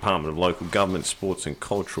charge of the Department of Local Government, Sports and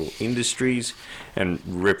Cultural Industries and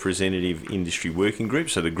representative industry working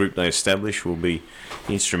groups. So the group they establish will be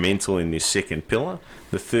instrumental in this second pillar.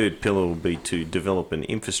 The third pillar will be to develop an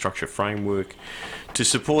infrastructure framework to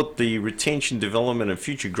support the retention, development and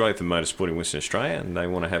future growth of motorsport in Western Australia, and they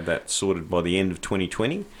want to have that sorted by the end of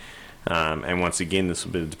 2020. And once again, this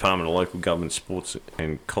will be the Department of Local Government, Sports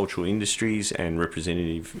and Cultural Industries and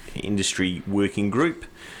representative industry working group.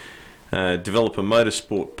 Develop a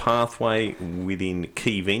motorsport pathway within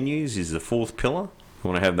key venues is the fourth pillar. I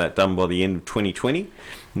want to have that done by the end of 2020,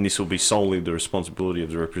 and this will be solely the responsibility of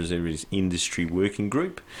the representative industry working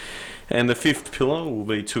group. And the fifth pillar will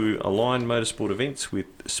be to align motorsport events with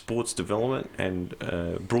sports development and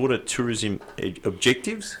broader tourism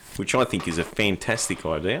objectives, which I think is a fantastic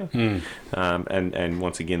idea. And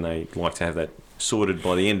once again, they'd like to have that sorted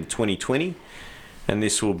by the end of 2020. And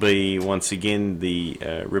this will be, once again, the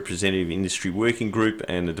representative industry working group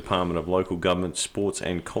and the Department of Local Government, Sports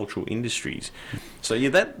and Cultural Industries. So, yeah,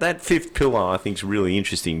 that fifth pillar I think is really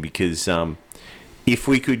interesting because if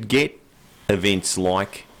we could get events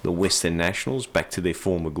like the Western Nationals back to their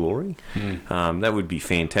former glory, that would be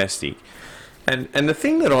fantastic. And the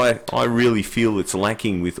thing that I really feel it's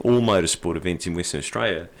lacking with all motorsport events in Western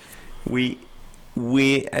Australia, we're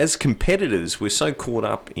as competitors, we're so caught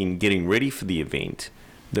up in getting ready for the event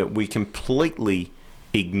that we completely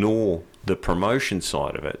ignore the promotion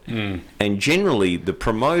side of it. And generally, the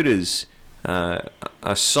promoters are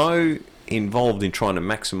so involved in trying to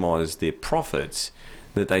maximise their profits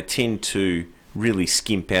that they tend to really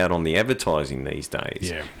skimp out on the advertising these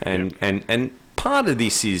days. And part of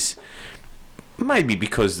this is maybe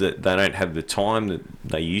because they don't have the time that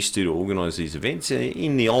they used to organise these events.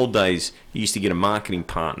 In the old days, you used to get a marketing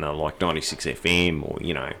partner like 96 FM or,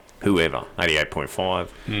 whoever,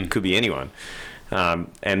 88.5, could be anyone.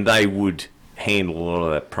 And they would handle a lot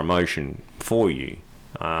of that promotion for you.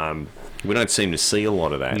 We don't seem to see a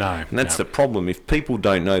lot of that. No, and that's the problem. If people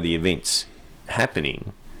don't know the event's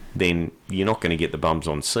happening, then you're not going to get the bums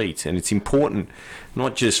on seats. And it's important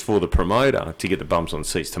not just for the promoter to get the bums on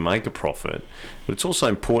seats to make a profit, but it's also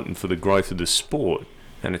important for the growth of the sport,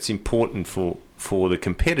 and it's important for the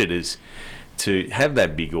competitors to have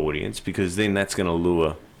that big audience, because then that's going to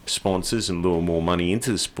lure sponsors and lure more money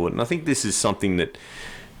into the sport. And I think this is something that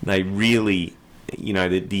they really,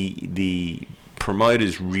 the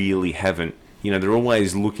promoters really haven't. They're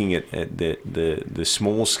always looking at the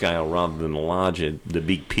small scale rather than the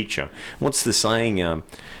big picture. What's the saying?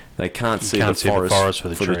 They can't see the forest for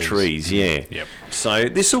the trees. Yeah. Yep. So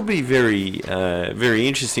this will be very, very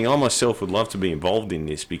interesting. I myself would love to be involved in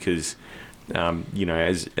this because,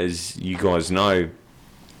 as you guys know,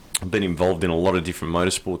 I've been involved in a lot of different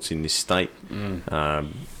motorsports in this state.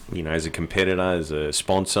 As a competitor, as a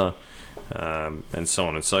sponsor, and so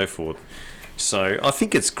on and so forth. So I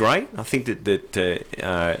think it's great. I think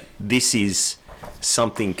that this is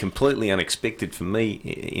something completely unexpected for me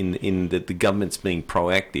in that the government's being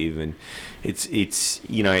proactive, and it's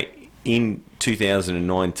in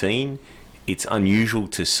 2019 it's unusual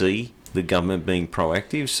to see the government being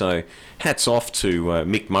proactive. So hats off to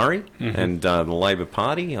Mick Murray and the Labor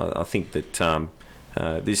Party. I think that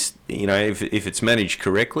this, if it's managed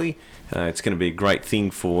correctly, it's going to be a great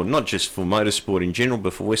thing for not just for motorsport in general,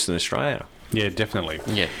 but for Western Australia. Yeah, definitely.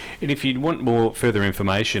 Yeah. And if you want more further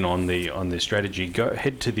information on the strategy,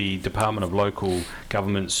 head to the Department of Local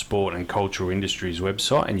Government, Sport and Cultural Industries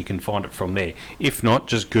website, and you can find it from there. If not,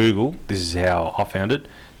 just Google. This is how I found it: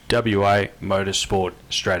 WA Motorsport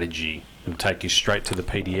Strategy. It'll take you straight to the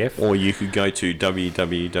PDF. Or you could go to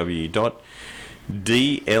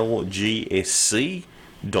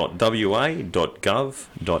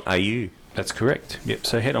www.dlgsc.wa.gov.au. That's correct. Yep.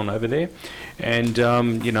 So head on over there, and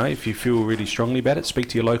if you feel really strongly about it, speak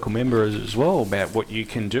to your local member as well about what you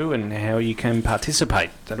can do and how you can participate.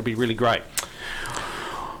 That'll be really great.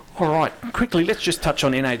 All right, quickly, let's just touch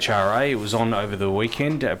on NHRA. It was on over the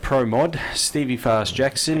weekend. Pro Mod, Stevie Fast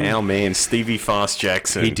Jackson. Our man, Stevie Fast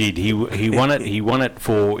Jackson. He did. He won it. He won it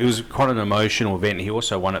for. It was quite an emotional event. He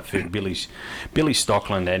also won it for Billy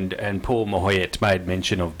Stockland and Paul Mahoyet made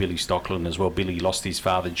mention of Billy Stockland as well. Billy lost his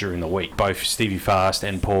father during the week. Both Stevie Fast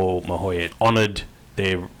and Paul Mahoyet honoured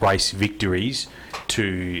their race victories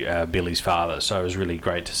to Billy's father. So it was really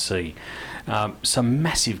great to see. Some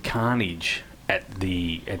massive carnage at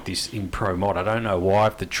this in Pro Mod. I don't know why.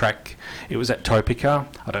 If the track, it was at Topeka.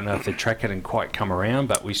 I don't know if the track hadn't quite come around,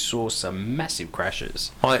 but we saw some massive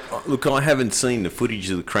crashes. I haven't seen the footage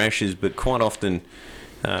of the crashes, but quite often,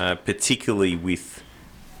 particularly with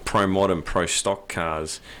pro mod and pro stock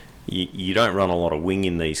cars, you don't run a lot of wing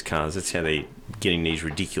in these cars. That's how they're getting these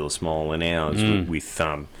ridiculous mile an hours with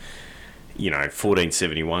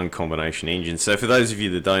 1471 combination engines. So for those of you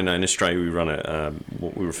that don't know, in Australia we run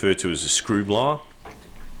what we refer to as a screw blower.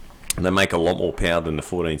 They make a lot more power than the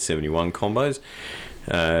 1471 combos.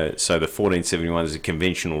 So the 1471 is a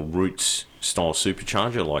conventional Roots style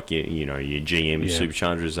supercharger, like your GM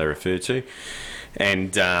supercharger as they refer to.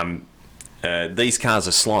 And these cars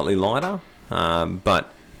are slightly lighter,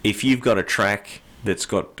 but if you've got a track that's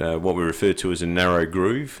got what we refer to as a narrow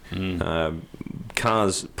groove,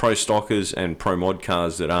 cars, pro stockers and pro mod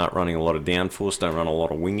cars that aren't running a lot of downforce, don't run a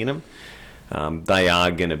lot of wing in them, they are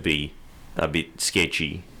going to be a bit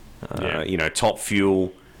sketchy. Top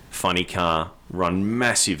fuel, funny car, run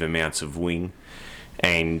massive amounts of wing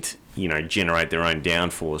and, generate their own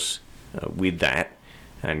downforce with that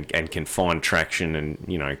and can find traction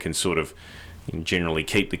and, can sort of generally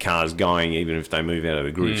keep the cars going even if they move out of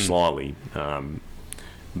the groove slightly.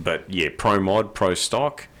 But yeah, pro mod, pro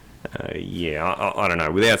stock, I don't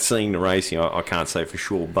know. Without seeing the racing, I can't say for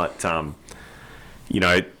sure. But,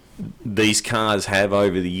 these cars have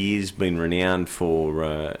over the years been renowned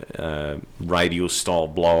for radial style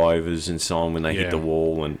blowovers and so on when they hit the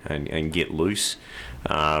wall and get loose.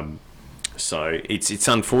 So it's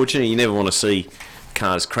unfortunate. You never want to see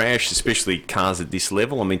cars crash, especially cars at this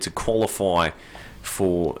level. I mean, to qualify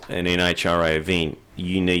for an NHRA event,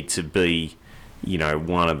 you need to be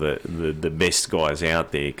one of the best guys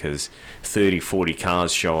out there, because 30, 40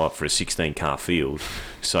 cars show up for a 16-car field.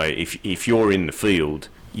 So if you're in the field,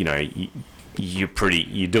 you're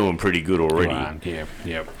doing pretty good already.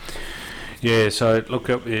 Yeah, so look,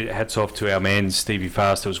 hats off to our man Stevie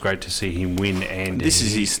Fast. It was great to see him win, and this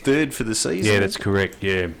is his third for the season. Yeah, that's correct.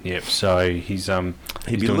 Yeah. So he's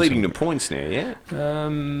he'd be leading the points now. Yeah.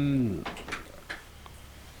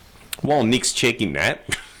 While Nick's checking that,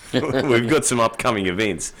 we've got some upcoming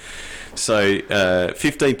events. So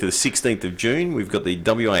 15th to the 16th of June, we've got the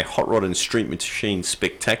WA Hot Rod and Street Machine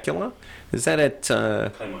Spectacular. Is that at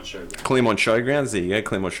Claremont Showgrounds? There you go,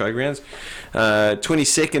 Claremont Showgrounds.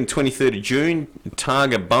 22nd, 23rd of June,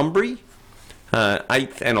 Targa Bunbury.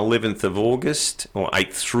 8th and 11th of August, or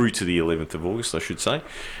 8th through to the 11th of August, I should say.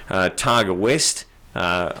 Targa West.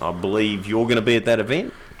 I believe you're going to be at that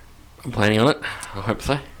event. I'm planning on it. I hope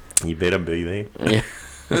so. You better be there. Yeah.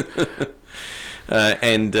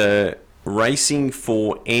 And Racing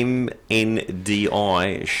for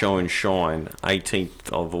MNDI Show and Shine,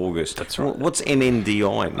 18th of August. That's right. What's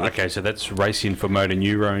MNDI, Nick? Okay, so that's Racing for Motor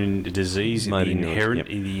Neurone Disease, the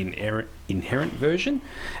inherent version.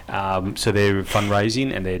 So they're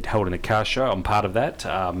fundraising and they're holding a car show. I'm part of that.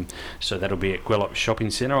 So that'll be at Gwelup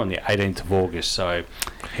Shopping Centre on the 18th of August. So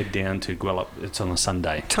head down to Gwelup. It's on a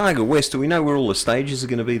Sunday. Targa West, do we know where all the stages are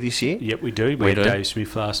going to be this year? Yep, we do. We had Dave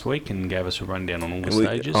Smith last week and gave us a rundown on all the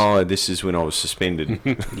stages. Oh, this is when I was suspended.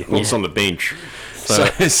 I was on the bench. So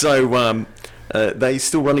they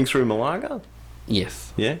still running through Malaga?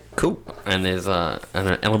 Yes. Yeah, cool. And there's an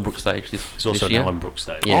Ellenbrook stage this There's also this year. an Ellenbrook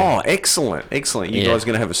stage. Yeah. Oh, excellent. You guys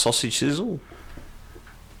going to have a sausage sizzle?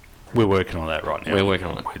 We're working on that right now. We're working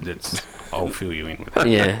on it. I'll fill you in with that.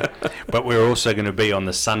 Yeah. But we're also going to be on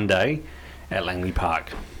the Sunday at Langley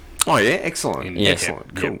Park. Oh, yeah, excellent. Yeah.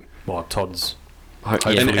 Excellent, cool. While Todd's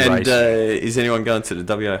And is anyone going to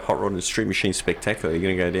the WA Hot Rod and Street Machine Spectacular? Are you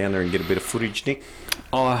going to go down there and get a bit of footage, Nick?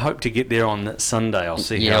 Oh, I hope to get there on that Sunday. I'll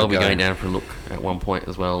see how I'll it be goes. going down for a look at one point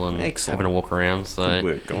as well and having a walk around. So Good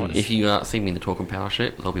work, guys. if you see me in the Talking Power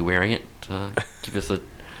shirt, I'll be wearing it. Give us a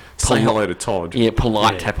Say hello to Todd. Yeah,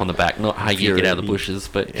 polite tap on the back, not hey, you get out of the bushes,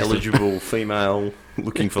 but eligible female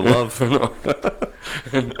looking for love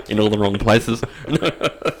in all the wrong places.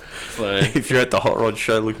 So if you're at the Hot Rod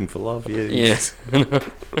show looking for love, yes.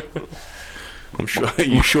 I'm sure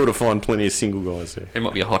you're sure to find plenty of single guys there. It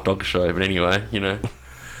might be a hot dog show, but anyway,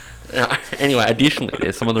 Anyway, additionally,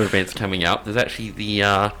 there's some other events coming up. There's actually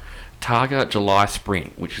the Targa July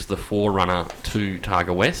Sprint, which is the forerunner to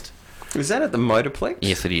Targa West. Is that at the Motorplex?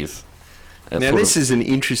 Yes, it is. Now, this is an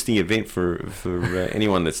interesting event for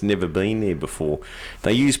anyone that's never been there before.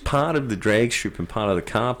 They use part of the drag strip and part of the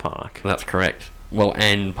car park. That's correct. Well,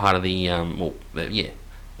 and part of the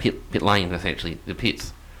pit lane, essentially, the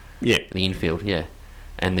pits. Yeah. The infield, yeah.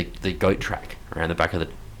 And the goat track around the back of the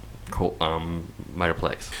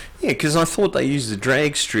Motorplex. Yeah, because I thought they used the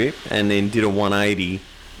drag strip and then did a 180.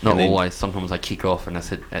 Not always. Sometimes they kick off, and I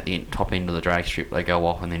said at the top end of the drag strip, they go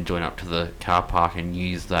off and then join up to the car park and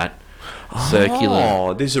use that circular.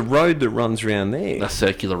 Oh, there's a road that runs around there. The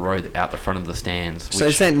circular road out the front of the stands. So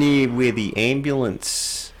is that near where the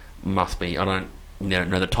ambulance? Must be. I don't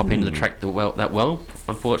know the top end of the track that well,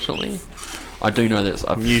 unfortunately. I do know that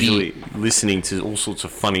I'm usually listening to all sorts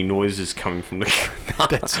of funny noises coming from the car.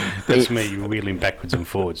 That's me wheeling backwards and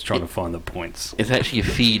forwards trying to find the points. It's actually a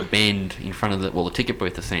feed bend in front of the ticket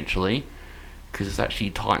booth, essentially, because it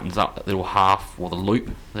actually tightens up that little half, or the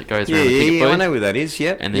loop that goes around the ticket booth. I know where that is,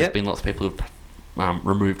 yep. And there's been lots of people who've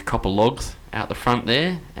removed copper logs out the front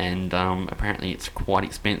there, and apparently it's quite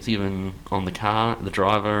expensive and on the car, the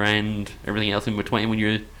driver, and everything else in between when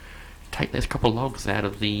you take those copper logs out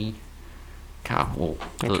of the car, or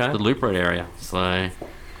the loop road area. So,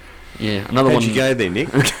 yeah, another one. How'd you go there, Nick?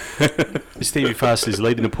 Stevie Fast is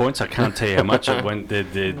leading the points. I can't tell you how much.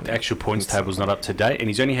 The actual points table's not up to date, and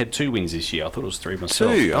he's only had 2 wins this year. I thought it was 3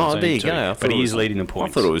 myself. 2? Oh, there you 2. go. But he is leading the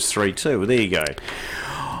points. I thought it was 3 too. Well, there you go.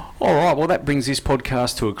 All right, well, that brings this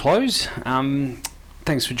podcast to a close.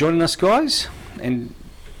 Thanks for joining us, guys. And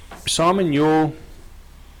Simon, you're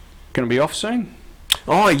going to be off soon?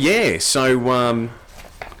 Oh, yeah. So,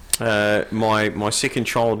 my second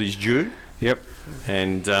child is due. Yep.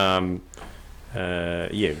 And,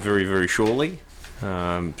 very, very shortly.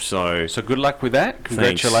 So good luck with that.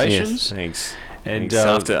 Congratulations. Thanks. And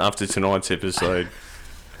after tonight's episode,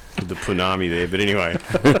 with the punami there. But anyway.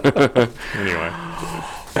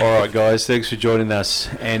 All right, guys. Thanks for joining us,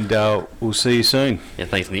 and we'll see you soon. Yeah,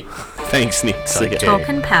 thanks, Nick. Thanks, Nick. Take care. Talk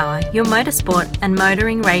and Power, your motorsport and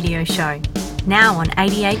motoring radio show. Now on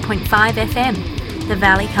 88.5 FM, The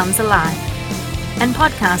Valley Comes Alive. And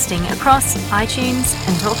podcasting across iTunes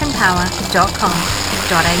and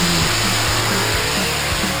talkandpower.com.au.